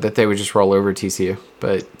 that they would just roll over TCU.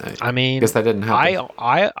 But I guess that didn't happen.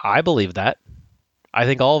 I believe that. I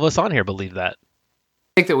think all of us on here believe that.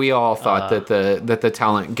 I think that we all thought that the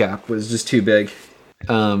talent gap was just too big,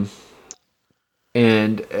 and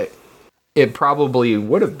it probably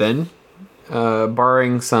would have been,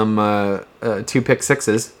 barring some 2 pick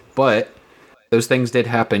sixes. But those things did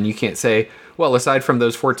happen. You can't say, well, aside from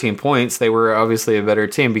those 14 points, they were obviously a better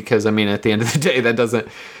team because, at the end of the day, that doesn't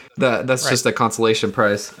That's just a consolation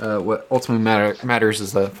prize. What ultimately matters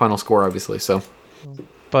is the final score, obviously. So,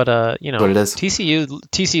 But what it is.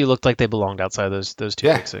 TCU looked like they belonged outside those two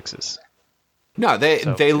Yeah. pick sixes. No,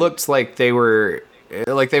 they looked like they were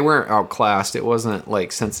like they weren't outclassed. It wasn't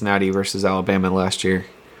like Cincinnati versus Alabama last year.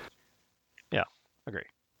 Yeah, agree.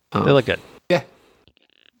 They look good. Yeah,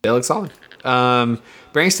 they look solid.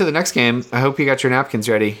 Bring us to the next game. I hope you got your napkins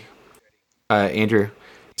ready, Andrew.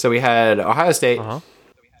 So we had Ohio State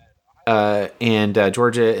and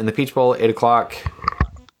Georgia in the Peach Bowl, 8 o'clock.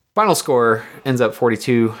 Final score ends up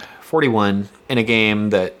 42-41 in a game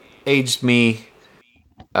that aged me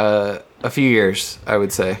a few years, I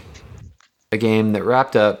would say. A game that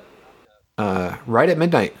wrapped up right at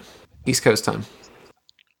midnight, East Coast time.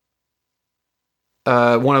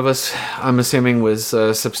 One of us, I'm assuming, was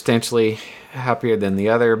substantially happier than the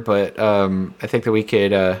other, but I think that we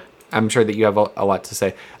could... I'm sure that you have a lot to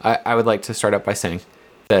say. I would like to start up by saying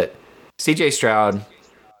that CJ Stroud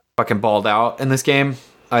fucking balled out in this game.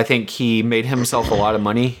 I think he made himself a lot of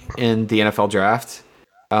money in the NFL draft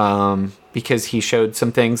because he showed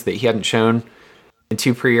some things that he hadn't shown in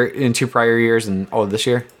two prior years and all of this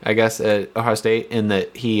year, I guess, at Ohio State, in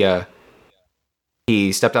that he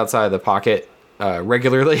stepped outside of the pocket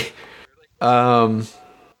regularly.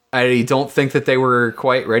 I don't think that they were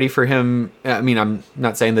quite ready for him. I mean, I'm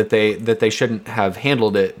not saying that they shouldn't have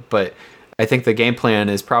handled it, but I think the game plan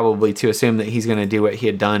is probably to assume that he's going to do what he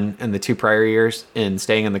had done in the two prior years in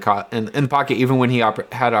staying in the pocket, even when he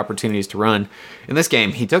had opportunities to run. In this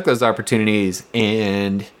game, he took those opportunities,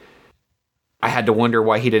 and I had to wonder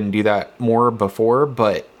why he didn't do that more before.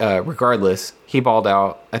 But regardless, he balled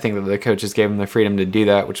out. I think that the coaches gave him the freedom to do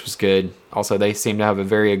that, which was good. Also, they seem to have a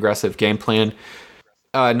very aggressive game plan.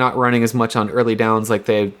 Not running as much on early downs like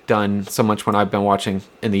they've done so much when I've been watching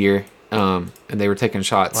in the year. And they were taking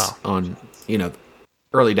shots on,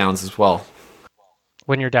 early downs as well.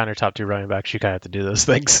 When you're down your top two running backs, you kind of have to do those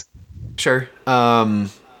things. Sure. I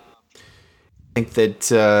think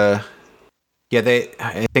that,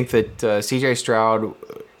 I think that CJ Stroud,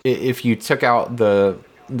 if you took out the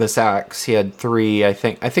sacks, he had three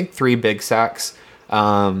big sacks.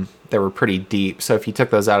 That were pretty deep. So if you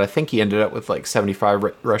took those out, I think he ended up with like 75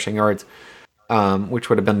 rushing yards, which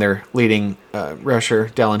would have been their leading rusher.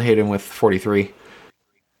 Dallin Hayden with 43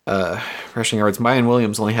 rushing yards. Mayan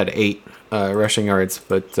Williams only had 8 rushing yards,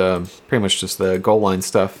 but pretty much just the goal line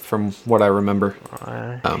stuff from what I remember.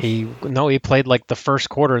 He played like the first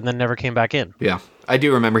quarter and then never came back in. Yeah, I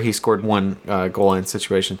do remember he scored one goal line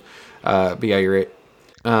situation. But yeah, you're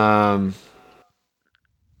right.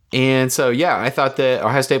 And so, yeah, I thought that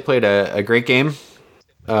Ohio State played a great game.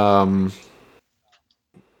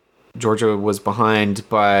 Georgia was behind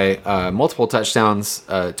by multiple touchdowns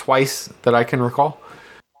twice that I can recall.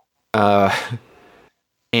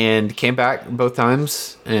 And came back both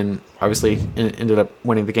times and obviously ended up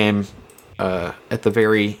winning the game at the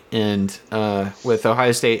very end with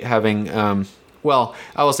Ohio State having... I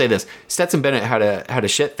will say this. Stetson Bennett had a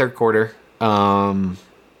shit third quarter. Didn't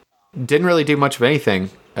really do much of anything.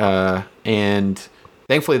 And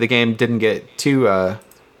thankfully the game didn't get too out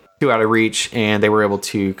of reach, and they were able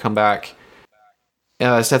to come back.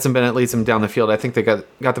 Stetson Bennett leads them down the field. I think they got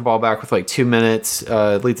the ball back with like 2 minutes,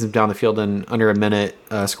 leads them down the field in under a minute,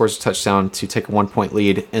 scores a touchdown to take a 1-point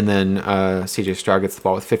lead, and then CJ Stroud gets the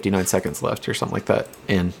ball with 59 seconds left or something like that,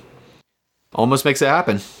 and almost makes it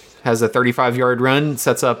happen. Has a 35-yard run,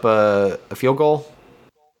 sets up a field goal,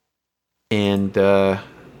 and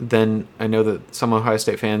then I know that some Ohio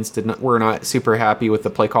State fans were not super happy with the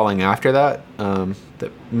play calling after that.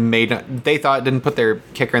 They thought didn't put their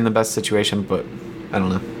kicker in the best situation, but I don't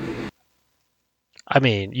know. I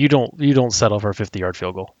mean, you don't settle for a 50-yard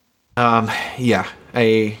field goal. Yeah.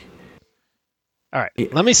 All right.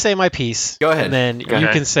 Let me say my piece. Go ahead. And then you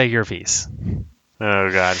can say your piece.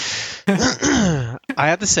 Oh God. I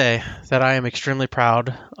have to say that I am extremely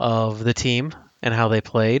proud of the team and how they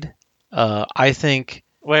played. I think.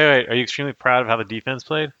 Wait. Are you extremely proud of how the defense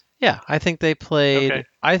played? Yeah, I think they played. Okay.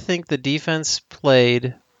 I think the defense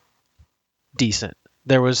played decent.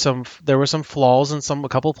 There was some flaws in a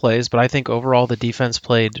couple plays, but I think overall the defense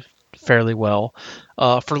played fairly well.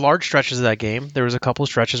 For large stretches of that game, there was a couple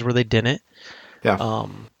stretches where they didn't. Yeah.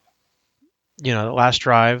 The last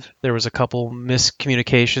drive there was a couple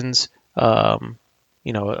miscommunications. A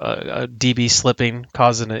DB slipping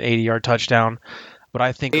causing an 80-yard touchdown. But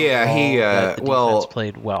I think the defense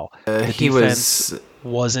played well. The defense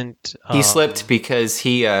wasn't. He slipped because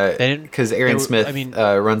Aaron Smith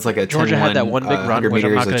runs like a Georgia 10-1, had that one big run, which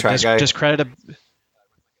I'm not going to discredit.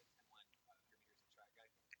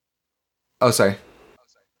 Oh, sorry.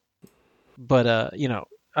 But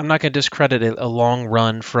I'm not going to discredit a long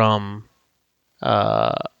run from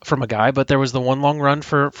a guy, but there was the one long run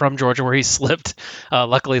from Georgia where he slipped.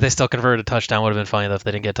 Luckily, they still converted a touchdown. Would have been funny though if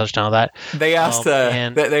they didn't get a touchdown on that. They asked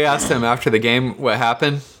they asked him after the game what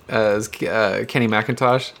happened. Kenny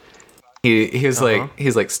McIntosh. He was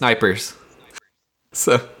he's like snipers.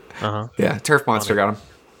 So yeah, Turf Monster got him.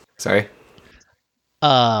 Sorry.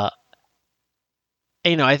 Outside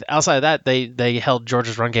of that, they held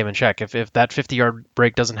Georgia's run game in check. If that 50-yard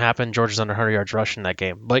break doesn't happen, Georgia's under 100 yards rushing that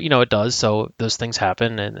game. But it does, so those things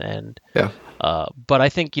happen, and yeah. But I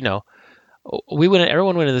think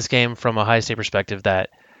everyone went into this game from a Ohio State perspective that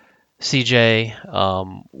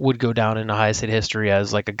CJ would go down in Ohio State history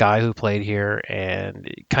as like a guy who played here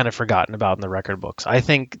and kind of forgotten about in the record books. I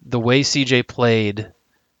think the way CJ played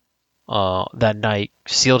that night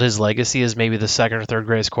sealed his legacy as maybe the second or third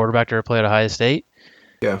greatest quarterback to ever play at Ohio State.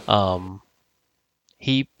 Yeah.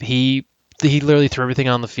 He literally threw everything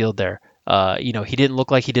on the field there. He didn't look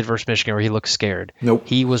like he did versus Michigan where he looked scared. Nope.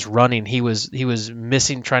 He was running. He was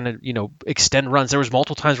missing, trying to extend runs. There was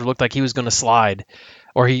multiple times where it looked like he was going to slide,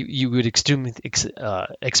 or you would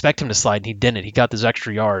expect him to slide, and he didn't. He got those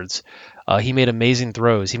extra yards. He made amazing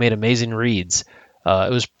throws. He made amazing reads.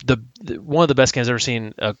 It was one of the best games I've ever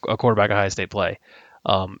seen a quarterback at Ohio State play.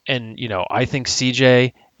 I think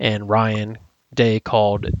CJ and Ryan Day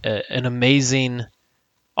called an amazing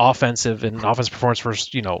offensive performance for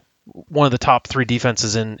one of the top 3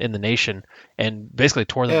 defenses in the nation, and basically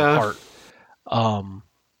tore them apart. Up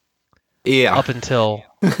until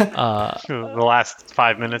the last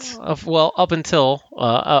 5 minutes. Up until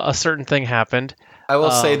a certain thing happened. I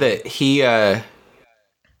will say that he. Oh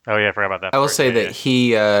yeah, I forgot about that. I will say that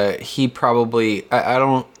he probably. I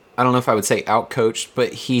don't know if I would say outcoached,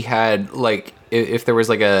 but he had like if there was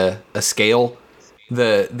like a scale,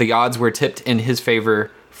 the odds were tipped in his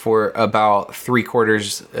favor for about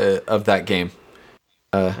 3/4 of that game.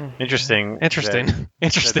 Interesting.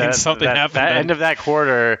 Something happened. That end of that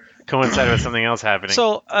quarter coincided with something else happening.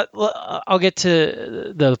 So I'll get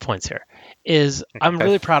to the points here. I'm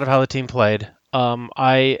really proud of how the team played. Am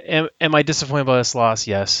I disappointed by this loss?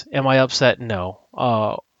 Yes. Am I upset? No.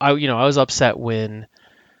 I was upset when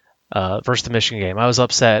versus the Michigan game. I was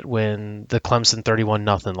upset when the Clemson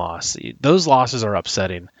 31-0 loss. Those losses are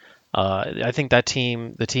upsetting. I think the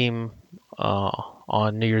team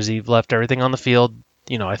on New Year's Eve left everything on the field.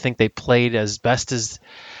 I think they played as best or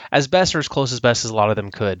as close as best as a lot of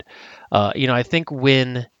them could. I think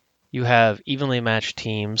when you have evenly matched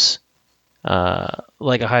teams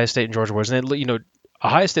like Ohio State and Georgia was, and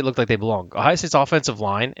Ohio State looked like they belonged. Ohio State's offensive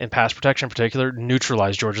line and pass protection in particular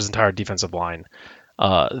neutralized Georgia's entire defensive line.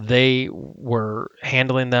 They were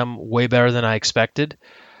handling them way better than I expected.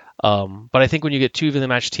 But I think when you get 2 evenly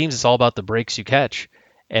matched teams, it's all about the breaks you catch.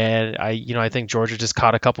 And I think Georgia just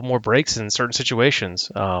caught a couple more breaks in certain situations.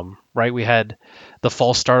 Right, we had the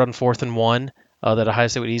false start on 4th and 1 that Ohio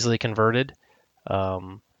State would easily converted.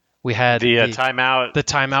 We had the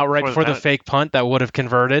timeout right before the fake punt that would have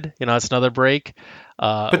converted. It's another break.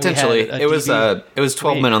 Potentially, it was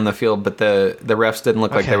 12 men on the field, but the refs didn't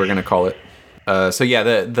look like they were going to call it. So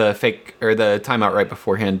yeah, the fake or the timeout right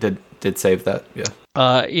beforehand did save that. Yeah.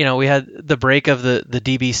 We had the break of the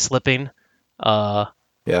DB slipping.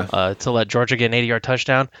 To let Georgia get an 80-yard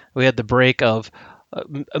touchdown. We had the break of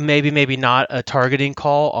maybe not a targeting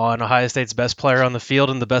call on Ohio State's best player on the field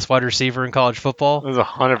and the best wide receiver in college football. It was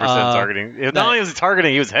 100% targeting. Not only was it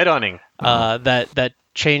targeting, he was head-hunting. That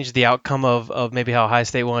changed the outcome of maybe how Ohio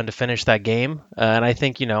State wanted to finish that game. And I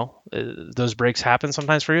think, those breaks happen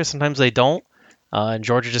sometimes for you, sometimes they don't. And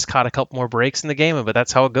Georgia just caught a couple more breaks in the game, but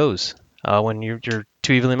that's how it goes when you're 2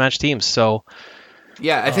 evenly matched teams. So.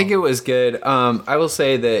 Yeah, I think it was good. I will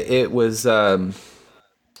say that it was. I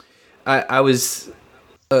was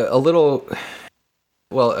a little.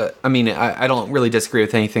 Well, I don't really disagree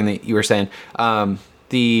with anything that you were saying.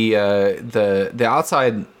 The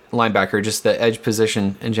outside linebacker, just the edge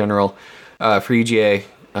position in general, for UGA,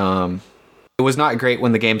 it was not great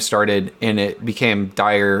when the game started, and it became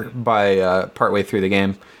dire by partway through the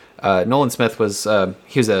game. Nolan Smith was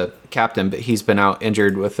he was a captain, but he's been out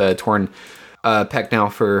injured with a torn pec now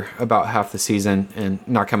for about half the season and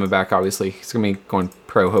not coming back. Obviously, he's gonna be going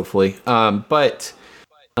pro hopefully. So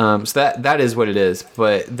that is what it is.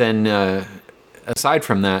 But then aside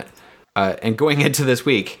from that, and going into this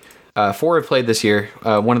week, 4 have played this year.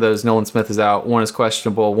 One of those, Nolan Smith, is out. 1 is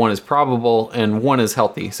questionable. 1 is probable, and 1 is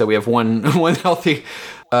healthy. So we have one healthy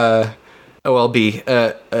OLB,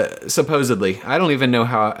 supposedly. I don't even know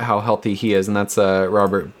how healthy he is, and that's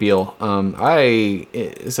Robert Beal. I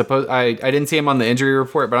suppose I didn't see him on the injury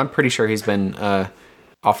report, but I'm pretty sure he's been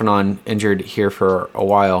off and on injured here for a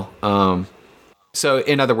while. So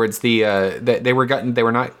in other words, they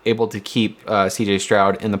were not able to keep C.J.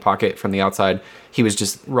 Stroud in the pocket from the outside. He was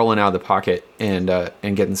just rolling out of the pocket and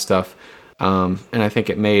getting stuff. And I think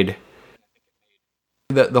it made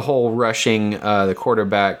the whole rushing the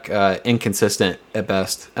quarterback inconsistent at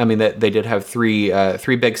best. I mean, they did have three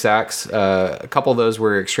big sacks. A couple of those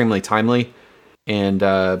were extremely timely and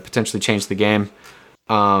potentially changed the game.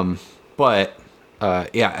 But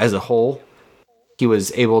as a whole, he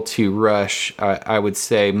was able to rush, I would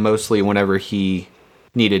say, mostly whenever he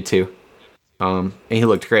needed to. And he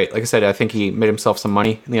looked great. Like I said, I think he made himself some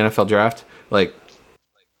money in the NFL draft. Like,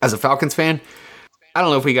 as a Falcons fan, I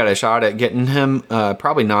don't know if we got a shot at getting him.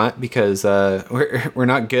 Probably not, because we're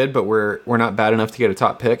not good, but we're not bad enough to get a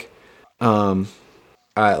top pick. Don't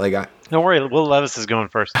worry, Will Levis is going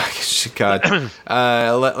first. God,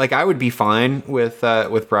 I would be fine with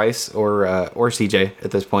Bryce or CJ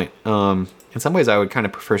at this point. In some ways, I would kind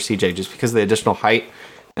of prefer CJ just because of the additional height.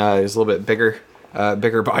 He's a little bit bigger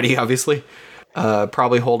body, obviously.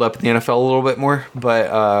 Probably hold up in the NFL a little bit more,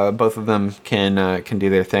 but both of them can do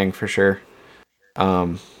their thing for sure.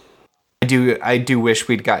 I do wish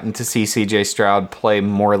we'd gotten to see CJ Stroud play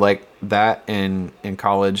more like that in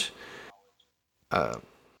college.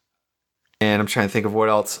 And I'm trying to think of what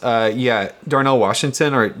else. Darnell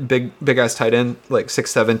Washington, our big ass tight end, like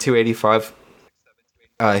 6'7", 285.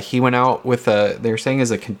 He went out with they're saying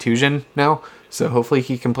is a contusion now, so hopefully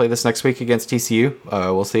he can play this next week against TCU.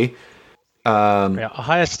 We'll see.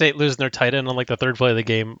 Ohio State losing their tight end on like the third play of the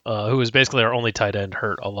game, who was basically our only tight end,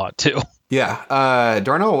 hurt a lot too. Yeah,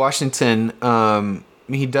 Darnell Washington,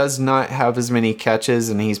 he does not have as many catches,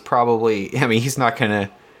 and he's probably, I mean, he's not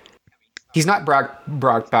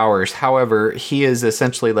Brock Bowers. However, he is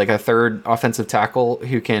essentially like a third offensive tackle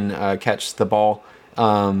who can catch the ball,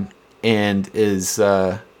 and is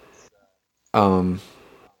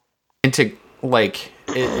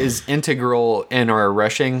is integral in our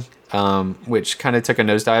rushing, which kind of took a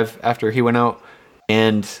nosedive after he went out.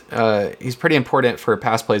 And he's pretty important for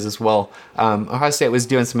pass plays as well. Ohio State was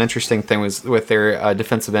doing some interesting things with their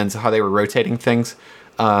defensive ends, how they were rotating things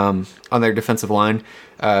on their defensive line,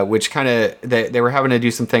 which kind of they were having to do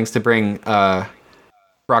some things to bring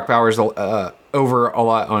Brock Bowers over a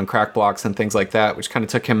lot on crack blocks and things like that, which kind of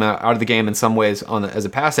took him out of the game in some ways as a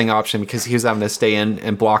passing option, because he was having to stay in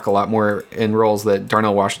and block a lot more in roles that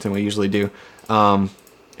Darnell Washington would usually do.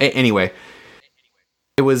 Anyway,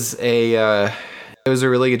 it was a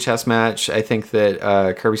really good chess match. I think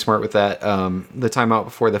that Kirby Smart with that the timeout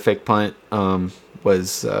before the fake punt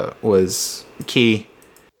was key,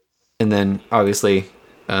 and then obviously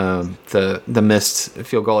the missed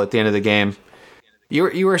field goal at the end of the game.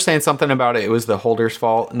 You were saying something about it. It was the holder's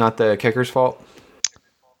fault, not the kicker's fault.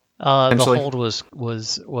 The hold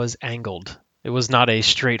was angled. It was not a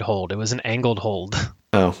straight hold. It was an angled hold.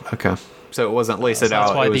 Oh, okay. So it wasn't lace it out.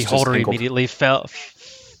 That's why the holder immediately fell.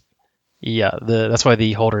 Yeah, that's why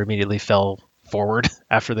the holder immediately fell forward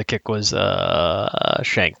after the kick was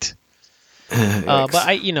shanked. But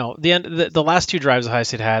the last two drives Ohio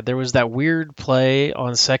State had, there was that weird play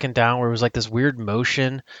on second down where it was like this weird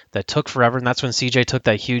motion that took forever, and that's when CJ took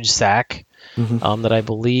that huge sack that I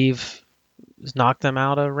believe knocked them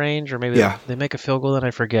out of range, or maybe they make a field goal, then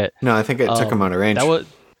I forget. No, I think it took them out of range.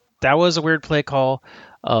 That was a weird play call.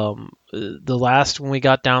 The last when we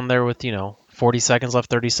got down there with 40 seconds left,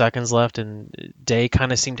 30 seconds left, and Day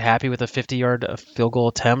kind of seemed happy with a 50-yard field goal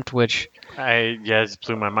attempt, which it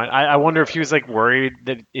blew my mind. I wonder if he was like worried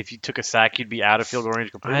that if you took a sack, you'd be out of field goal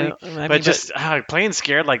range completely. Playing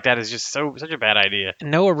scared like that is just such a bad idea.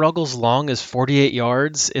 Noah Ruggles' long is 48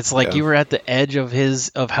 yards. It's like you were at the edge of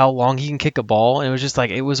how long he can kick a ball, and it was just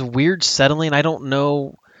like it was weird settling. I don't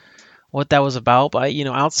know what that was about, but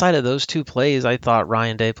outside of those two plays, I thought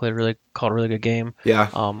Ryan Day called a really good game. Yeah.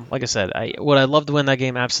 Like I said, would I love to win that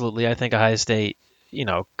game? Absolutely. I think Ohio State,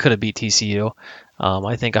 could have beat TCU.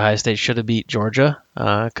 I think Ohio State should have beat Georgia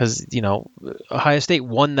because Ohio State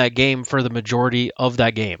won that game for the majority of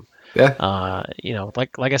that game. Yeah.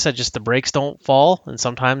 Like I said, just the breaks don't fall, and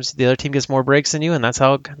sometimes the other team gets more breaks than you, and that's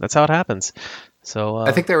how it happens. So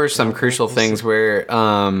I think there were some crucial things where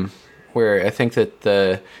I think that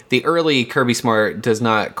the early Kirby Smart does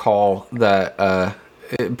not call that.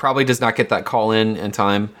 It probably does not get that call in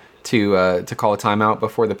time to call a timeout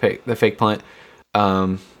before the fake punt.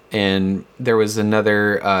 And there was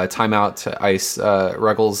another timeout to ice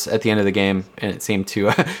Ruggles at the end of the game, and it seemed to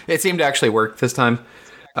actually work this time.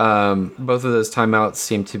 Both of those timeouts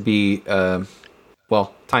seemed to be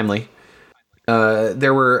timely.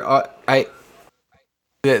 There were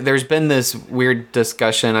There's been this weird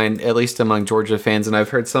discussion, at least among Georgia fans, and I've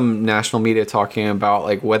heard some national media talking about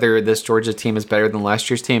like whether this Georgia team is better than last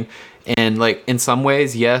year's team. And like in some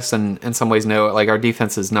ways, yes, and in some ways, no. Like our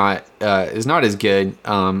defense is not as good.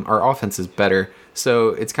 Our offense is better, so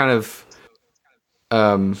it's kind of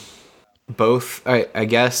both. I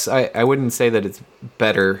guess I wouldn't say that it's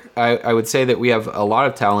better. I would say that we have a lot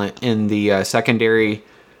of talent in the secondary.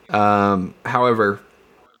 However,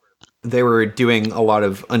 they were doing a lot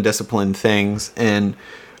of undisciplined things, and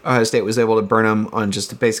Ohio State was able to burn them on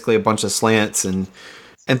just basically a bunch of slants and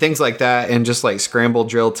things like that, and just like scramble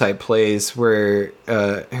drill type plays where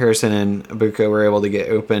Harrison and Abuka were able to get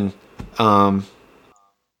open. And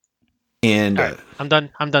All right, I'm done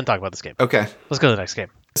talking about this game. Okay, Let's go to the next game.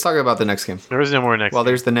 let's talk about the next game. There is no more next. Well,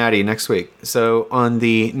 there's the Natty next week. So on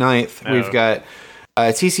the 9th, we've got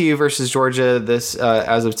TCU versus Georgia. This,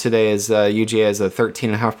 as of today, is UGA as a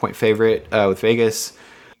 13.5 point favorite with Vegas.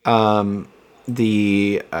 The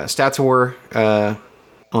Stats War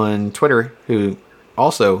on Twitter, who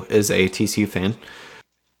also is a TCU fan,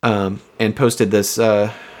 and posted this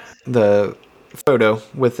the photo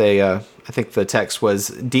with a I think the text was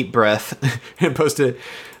deep breath, and posted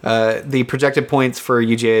the projected points for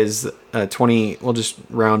UGA is 20. We'll just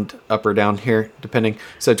round up or down here depending.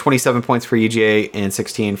 So 27 points for UGA and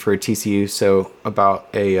 16 for TCU. So about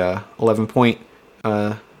a 11 point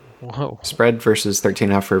spread versus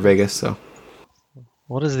 13.5 for Vegas. So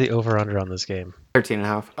What is the over under on this game?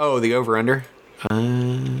 13.5. Oh, the over under.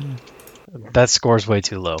 That score's way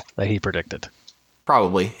too low that he predicted.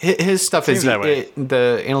 Probably his stuff Seems is that way.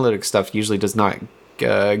 the analytics stuff usually does not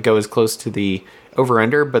go as close to the over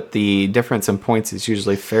under, but the difference in points is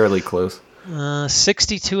usually fairly close.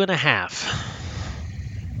 62.5.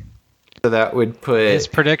 So that would put His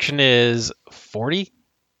prediction is 40,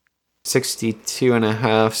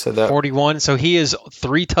 62.5. So that 41. So he is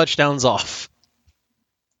 3 touchdowns off.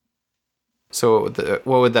 so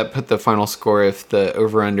what would that put the final score if the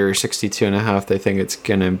over under 62.5? They think it's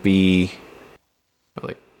gonna be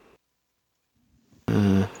like.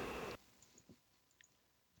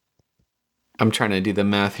 I'm trying to do the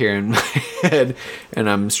math here in my head, and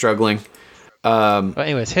I'm struggling. But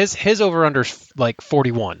anyways, his over under's like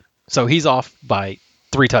 41. So he's off by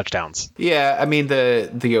 3 touchdowns. Yeah, I mean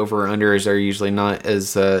the over unders are usually not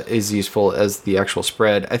as useful as the actual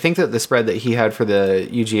spread. I think that the spread that he had for the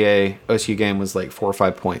UGA OSU game was like 4 or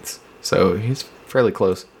 5 points, so he's fairly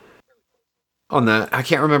close on that. I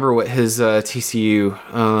can't remember what his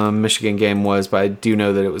TCU Michigan game was, but I do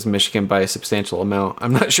know that it was Michigan by a substantial amount.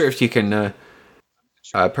 I'm not sure if you can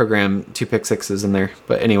program 2 pick sixes in there,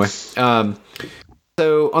 but anyway.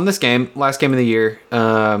 So on this game, last game of the year,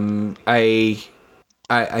 I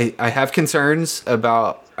have concerns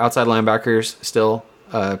about outside linebackers still,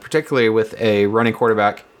 particularly with a running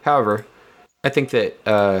quarterback. However, I think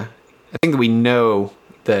that we know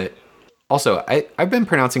that. Also, I've been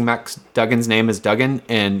pronouncing Max Duggan's name as Duggan,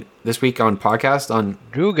 and this week on podcast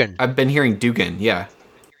Dugan. I've been hearing Dugan. Yeah.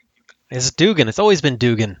 It's Dugan. It's always been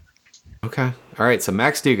Dugan. Okay. All right. So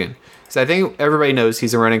Max Dugan. So I think everybody knows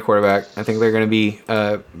he's a running quarterback. I think they're going to be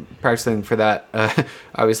practicing for that,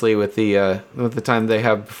 obviously with the time they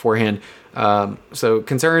have beforehand. So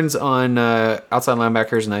concerns on outside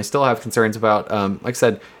linebackers, and I still have concerns about, like I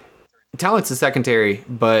said, talent's a secondary,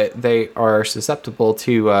 but they are susceptible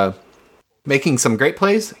to making some great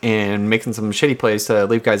plays and making some shitty plays to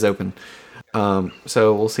leave guys open.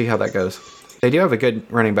 So we'll see how that goes. They do have a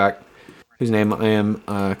good running back whose name I am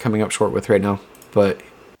coming up short with right now, but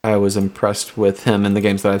I was impressed with him in the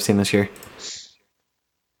games that I've seen this year.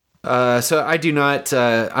 So I do not,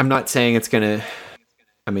 I'm not saying it's going to,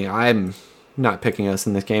 I mean, I'm not picking us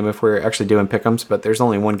in this game if we're actually doing pick'ems, but there's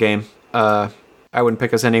only one game. I wouldn't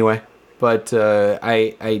pick us anyway, but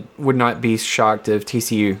I would not be shocked if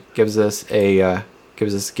TCU gives us a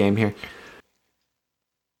game here.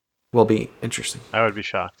 Will be interesting. I would be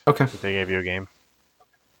shocked. Okay. If they gave you a game.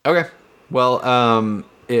 Okay. Well,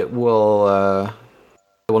 it will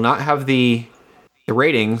not have the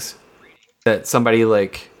ratings that somebody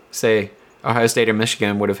like, say, Ohio State or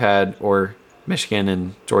Michigan would have had, or Michigan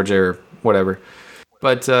and Georgia or whatever.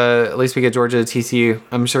 But at least we get Georgia to TCU.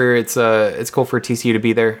 I'm sure it's cool for TCU to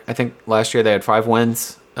be there. I think last year they had 5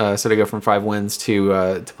 wins, so to go from 5 wins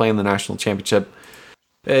to play in the national championship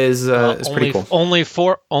is pretty cool. Only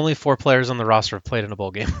four players on the roster have played in a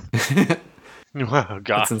bowl game. Oh God,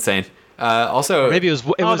 That's insane. Also, Maybe it was.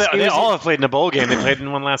 they all have played in a bowl game. They played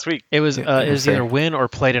in one last week. It was fair. either win or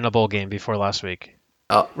played in a bowl game before last week.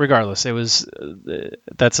 Oh. Regardless, it was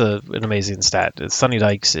that's an amazing stat. Sonny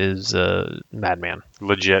Dykes is a madman.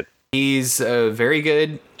 Legit. He's very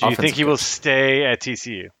good. Do you think he will coach. stay at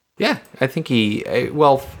TCU? Yeah, I think he.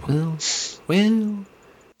 Well,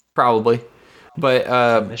 probably.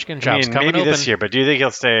 But Michigan I job's mean, coming maybe open. this year, but do you think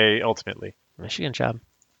he'll stay ultimately? Michigan job.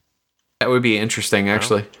 that would be interesting.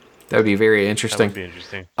 Actually, that would be very That interesting. would be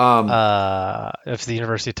interesting. If the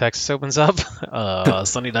University of Texas opens up,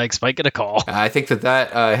 Sonny Dykes might get a call. I think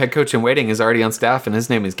that head coach in waiting is already on staff, and his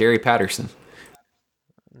name is Gary Patterson.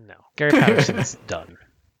 No, Gary Patterson's done.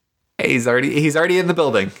 Hey, he's already in the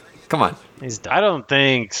building. Come on, He's done. I don't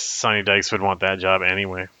think Sonny Dykes would want that job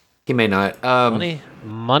anyway. he may not.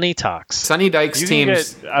 Money talks. Sonny Dykes You can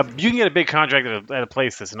teams. get a big contract at a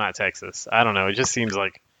place that's not Texas. I don't know. It just seems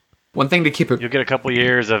like One thing to keep you'll get a couple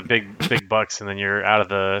years of big bucks, and then you're out of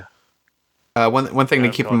the. one thing to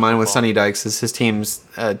Yeah, keep in college mind with football. Sonny Dykes is his teams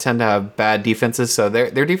tend to have bad defenses. So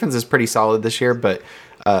their defense is pretty solid this year, but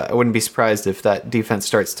I wouldn't be surprised if that defense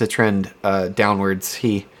starts to trend downwards.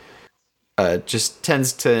 He just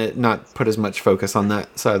tends to not put as much focus on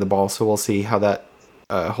that side of the ball. So we'll see how that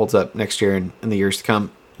holds up next year and in the years to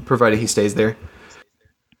come, provided he stays there.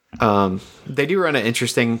 They do run an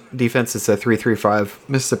interesting defense. It's a 3-3-5.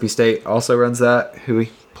 Mississippi State also runs that, who we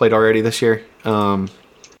played already this year. Some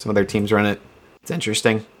other teams run it. It's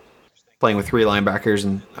interesting. Playing with 3 linebackers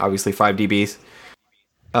and obviously 5 DBs.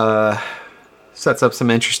 Sets up some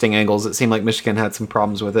interesting angles. It seemed like Michigan had some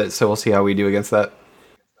problems with it, so we'll see how we do against that.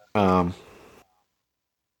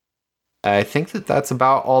 I think that's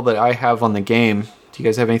about all that I have on the game. Do you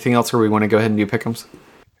guys have anything else, or we want to go ahead and do pick'ems?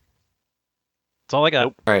 That's all I got.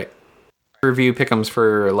 Nope. All right. Review pick'ems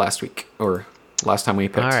for last week, or last time we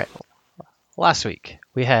picked. All right. Last week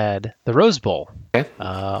we had the Rose Bowl. Okay.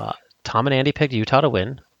 Tom and Andy picked Utah to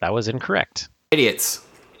win. That was incorrect. Idiots.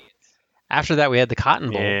 After that, we had the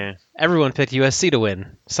Cotton Bowl. Yeah. Everyone picked USC to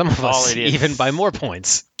win. Some of All us idiots. even by more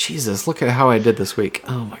points. Jesus, look at how I did this week.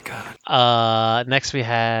 Oh my god. Next we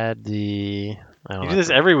had the You do this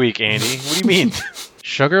every week, Andy. What do you mean?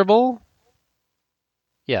 Sugar Bowl.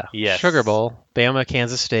 Yeah. Yes. Sugar Bowl. Bama,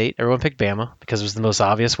 Kansas State. Everyone picked Bama because it was the most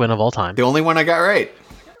obvious win of all time. The only one I got right.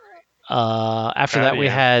 After that, we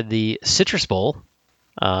yeah. had the Citrus Bowl.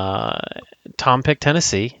 Tom picked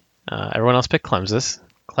Tennessee. Everyone else picked Clemson.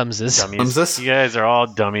 Dummies. Clemson? You guys are all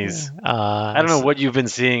dummies. I I don't know what you've been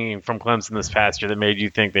seeing from Clemson this past year that made you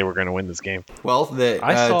think they were going to win this game. Well,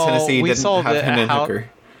 Tennessee didn't have Hendon Hooker.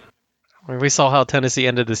 We saw how Tennessee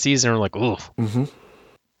ended the season. We're like, ooh. Mm-hmm.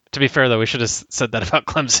 To be fair, though, we should have said that about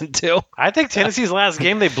Clemson too. I think Tennessee's last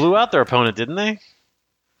game they blew out their opponent, didn't they?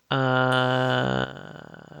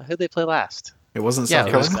 Who'd they play last? It wasn't Yeah,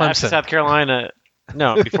 South it was Carolina. After Clemson. South Carolina.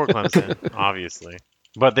 No, before Clemson, obviously.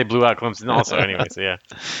 But they blew out Clemson also anyway, so yeah.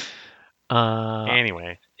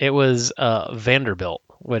 Anyway. It was Vanderbilt,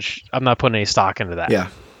 which I'm not putting any stock into that. Yeah.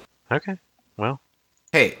 Okay. Well,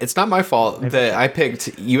 Hey, it's not my fault that I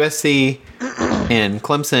picked USC and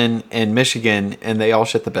Clemson and Michigan, and they all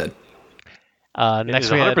shit the bed. Next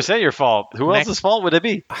it's we had 100% your fault. Who Next- else's fault would it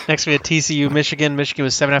be? Next, we had TCU, Michigan. Michigan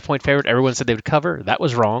was 7.5 point favorite. Everyone said they would cover. That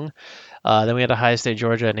was wrong. Then we had Ohio State,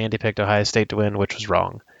 Georgia, and Andy picked Ohio State to win, which was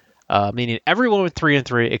wrong. Meaning everyone went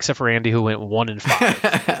 3-3 except for Andy, who went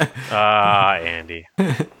 1-5. Andy.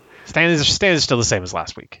 Standings are still the same as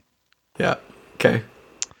last week. Yeah. Okay.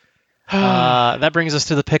 That brings us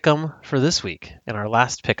to the pick'em for this week, and our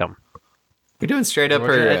last pick'em. We doing straight up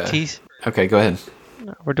Georgia or? at Okay, go ahead.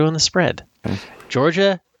 We're doing the spread.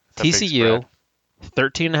 Georgia, a big TCU,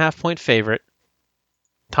 13.5 point favorite.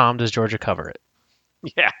 Tom, does Georgia cover it?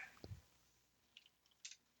 Yeah.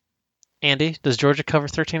 Andy, does Georgia cover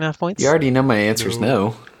 13.5 points? You already know my answer is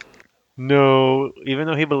no. No, even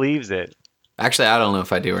though he believes it. Actually, I don't know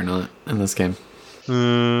if I do or not in this game.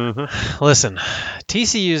 Listen,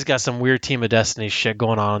 TCU's got some weird Team of Destiny shit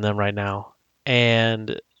going on in them right now,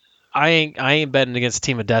 and I ain't betting against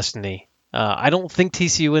Team of Destiny. I don't think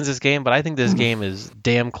TCU wins this game, but I think this game is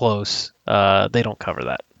damn close. They don't cover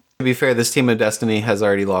that. To be fair, this team of Destiny has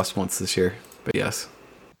already lost once this year, but yes.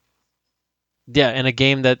 Yeah, in a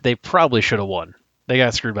game that they probably should have won. They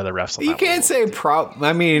got screwed by the refs on You that can't say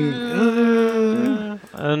I mean, one.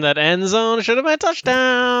 And that end zone should have been a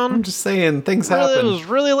touchdown. I'm just saying things It happen. was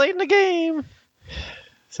really late in the game.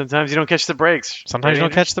 Sometimes you don't catch the breaks. Sometimes you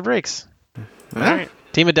don't Andy? catch the breaks. Huh? All right.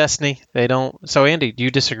 Team of Destiny, they don't. So, Andy, do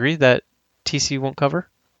you disagree that TCU won't cover?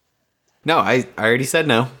 No, I already said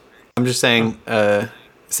no. I'm just saying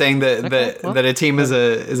saying that Okay, well. that a team is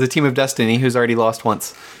a team of Destiny who's already lost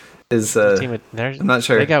once is I'm not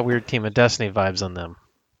sure. They got weird Team of Destiny vibes on them.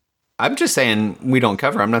 I'm just saying we don't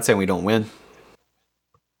cover. I'm not saying we don't win.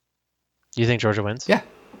 Do you think Georgia wins? Yeah.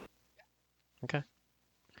 Okay.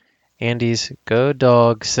 Andy's Go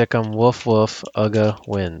Dog Sick'em Woof Woof Ugga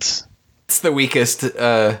wins. It's the weakest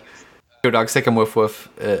Go Dog Sick 'em Woof Woof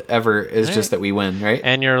ever is Right. just that we win, right?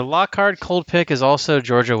 And your Lockhart cold pick is also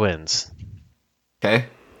Georgia wins. Okay.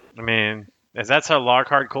 I mean, if that's a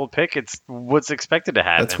Lockhart cold pick, it's what's expected to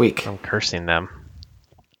happen. That's weak. I'm cursing them.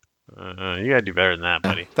 You gotta do better than that,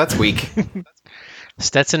 buddy. That's weak.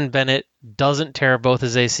 Stetson Bennett doesn't tear both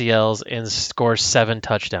his ACLs and scores 7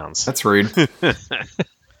 touchdowns. That's rude.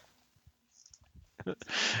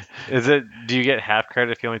 Is it? Do you get half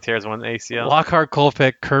credit if he only tears one ACL? Lockhart cold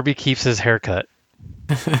pick, Kirby keeps his haircut.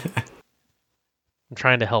 I'm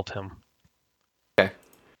trying to help him. Okay.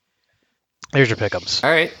 Here's your pickups.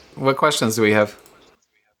 All right. What questions do we have?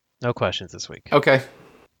 No questions this week. Okay.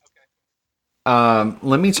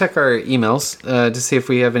 Let me check our emails to see if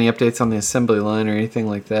we have any updates on the assembly line or anything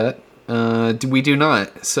like that. We do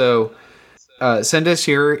not. So send us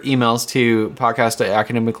your emails to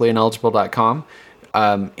podcast@academicallyineligible.com.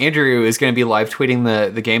 Andrew is going to be live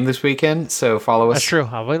tweeting the game this weekend, so follow us. That's true.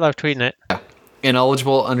 I'll be live tweeting it.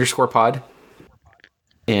 Ineligible_pod.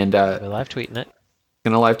 And I'll be live tweeting it.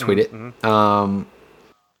 gonna live tweet it. I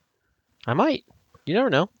might. You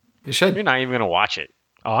never know. You should. You're not even gonna watch it.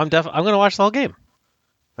 Oh, I'm going to watch the whole game.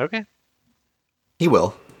 Okay. He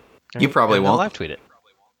will. You probably And I'll won't. live tweet it.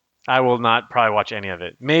 I will not probably watch any of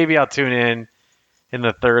it. Maybe I'll tune in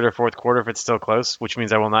the third or fourth quarter if it's still close, which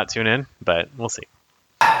means I will not tune in. But we'll see.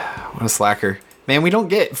 What a slacker. Man, we don't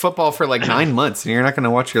get football for like 9 months, and you're not going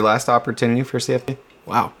to watch your last opportunity for CFP?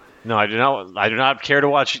 Wow. No, I do not. I do not care to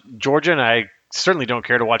watch Georgia, and I certainly don't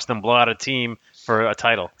care to watch them blow out a team for a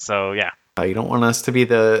title. So yeah. You don't want us to be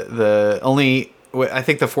the only, I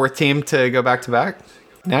think, the fourth team to go back to back?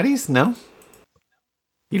 Natties? No?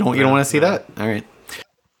 You don't want to see that? All right.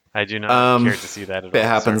 I do not care to see that at all. It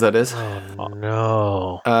happens, sir. that is. Oh,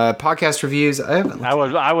 no. Podcast reviews. I haven't.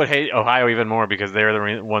 I would hate Ohio even more because they're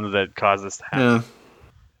the ones that caused this to happen.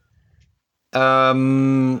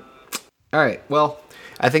 Yeah. All right. Well,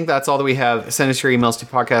 I think that's all that we have. Send us your emails to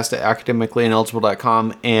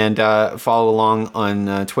podcast@academicallyineligible.com and follow along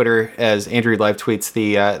on Twitter as Andrew live tweets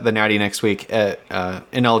the Natty next week at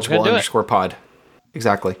ineligible_pod.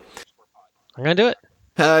 Exactly. I'm going to do it.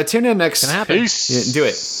 Tune in next. It's going to happen. Peace. Yeah, do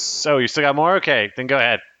it. So you still got more? Okay, then go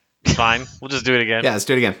ahead. It's fine. We'll just do it again. Yeah, let's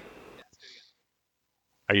do it again.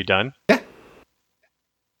 Are you done? Yeah.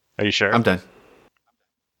 Are you sure? I'm done.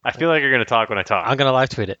 I feel like you're going to talk when I talk. I'm going to live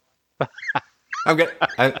tweet it. I'm good.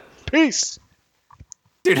 Peace.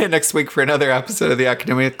 Tune in next week for another episode of the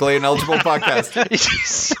Academically Ineligible Podcast. You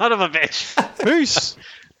son of a bitch. Peace.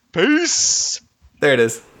 Peace. There it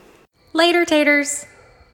is. Later, taters.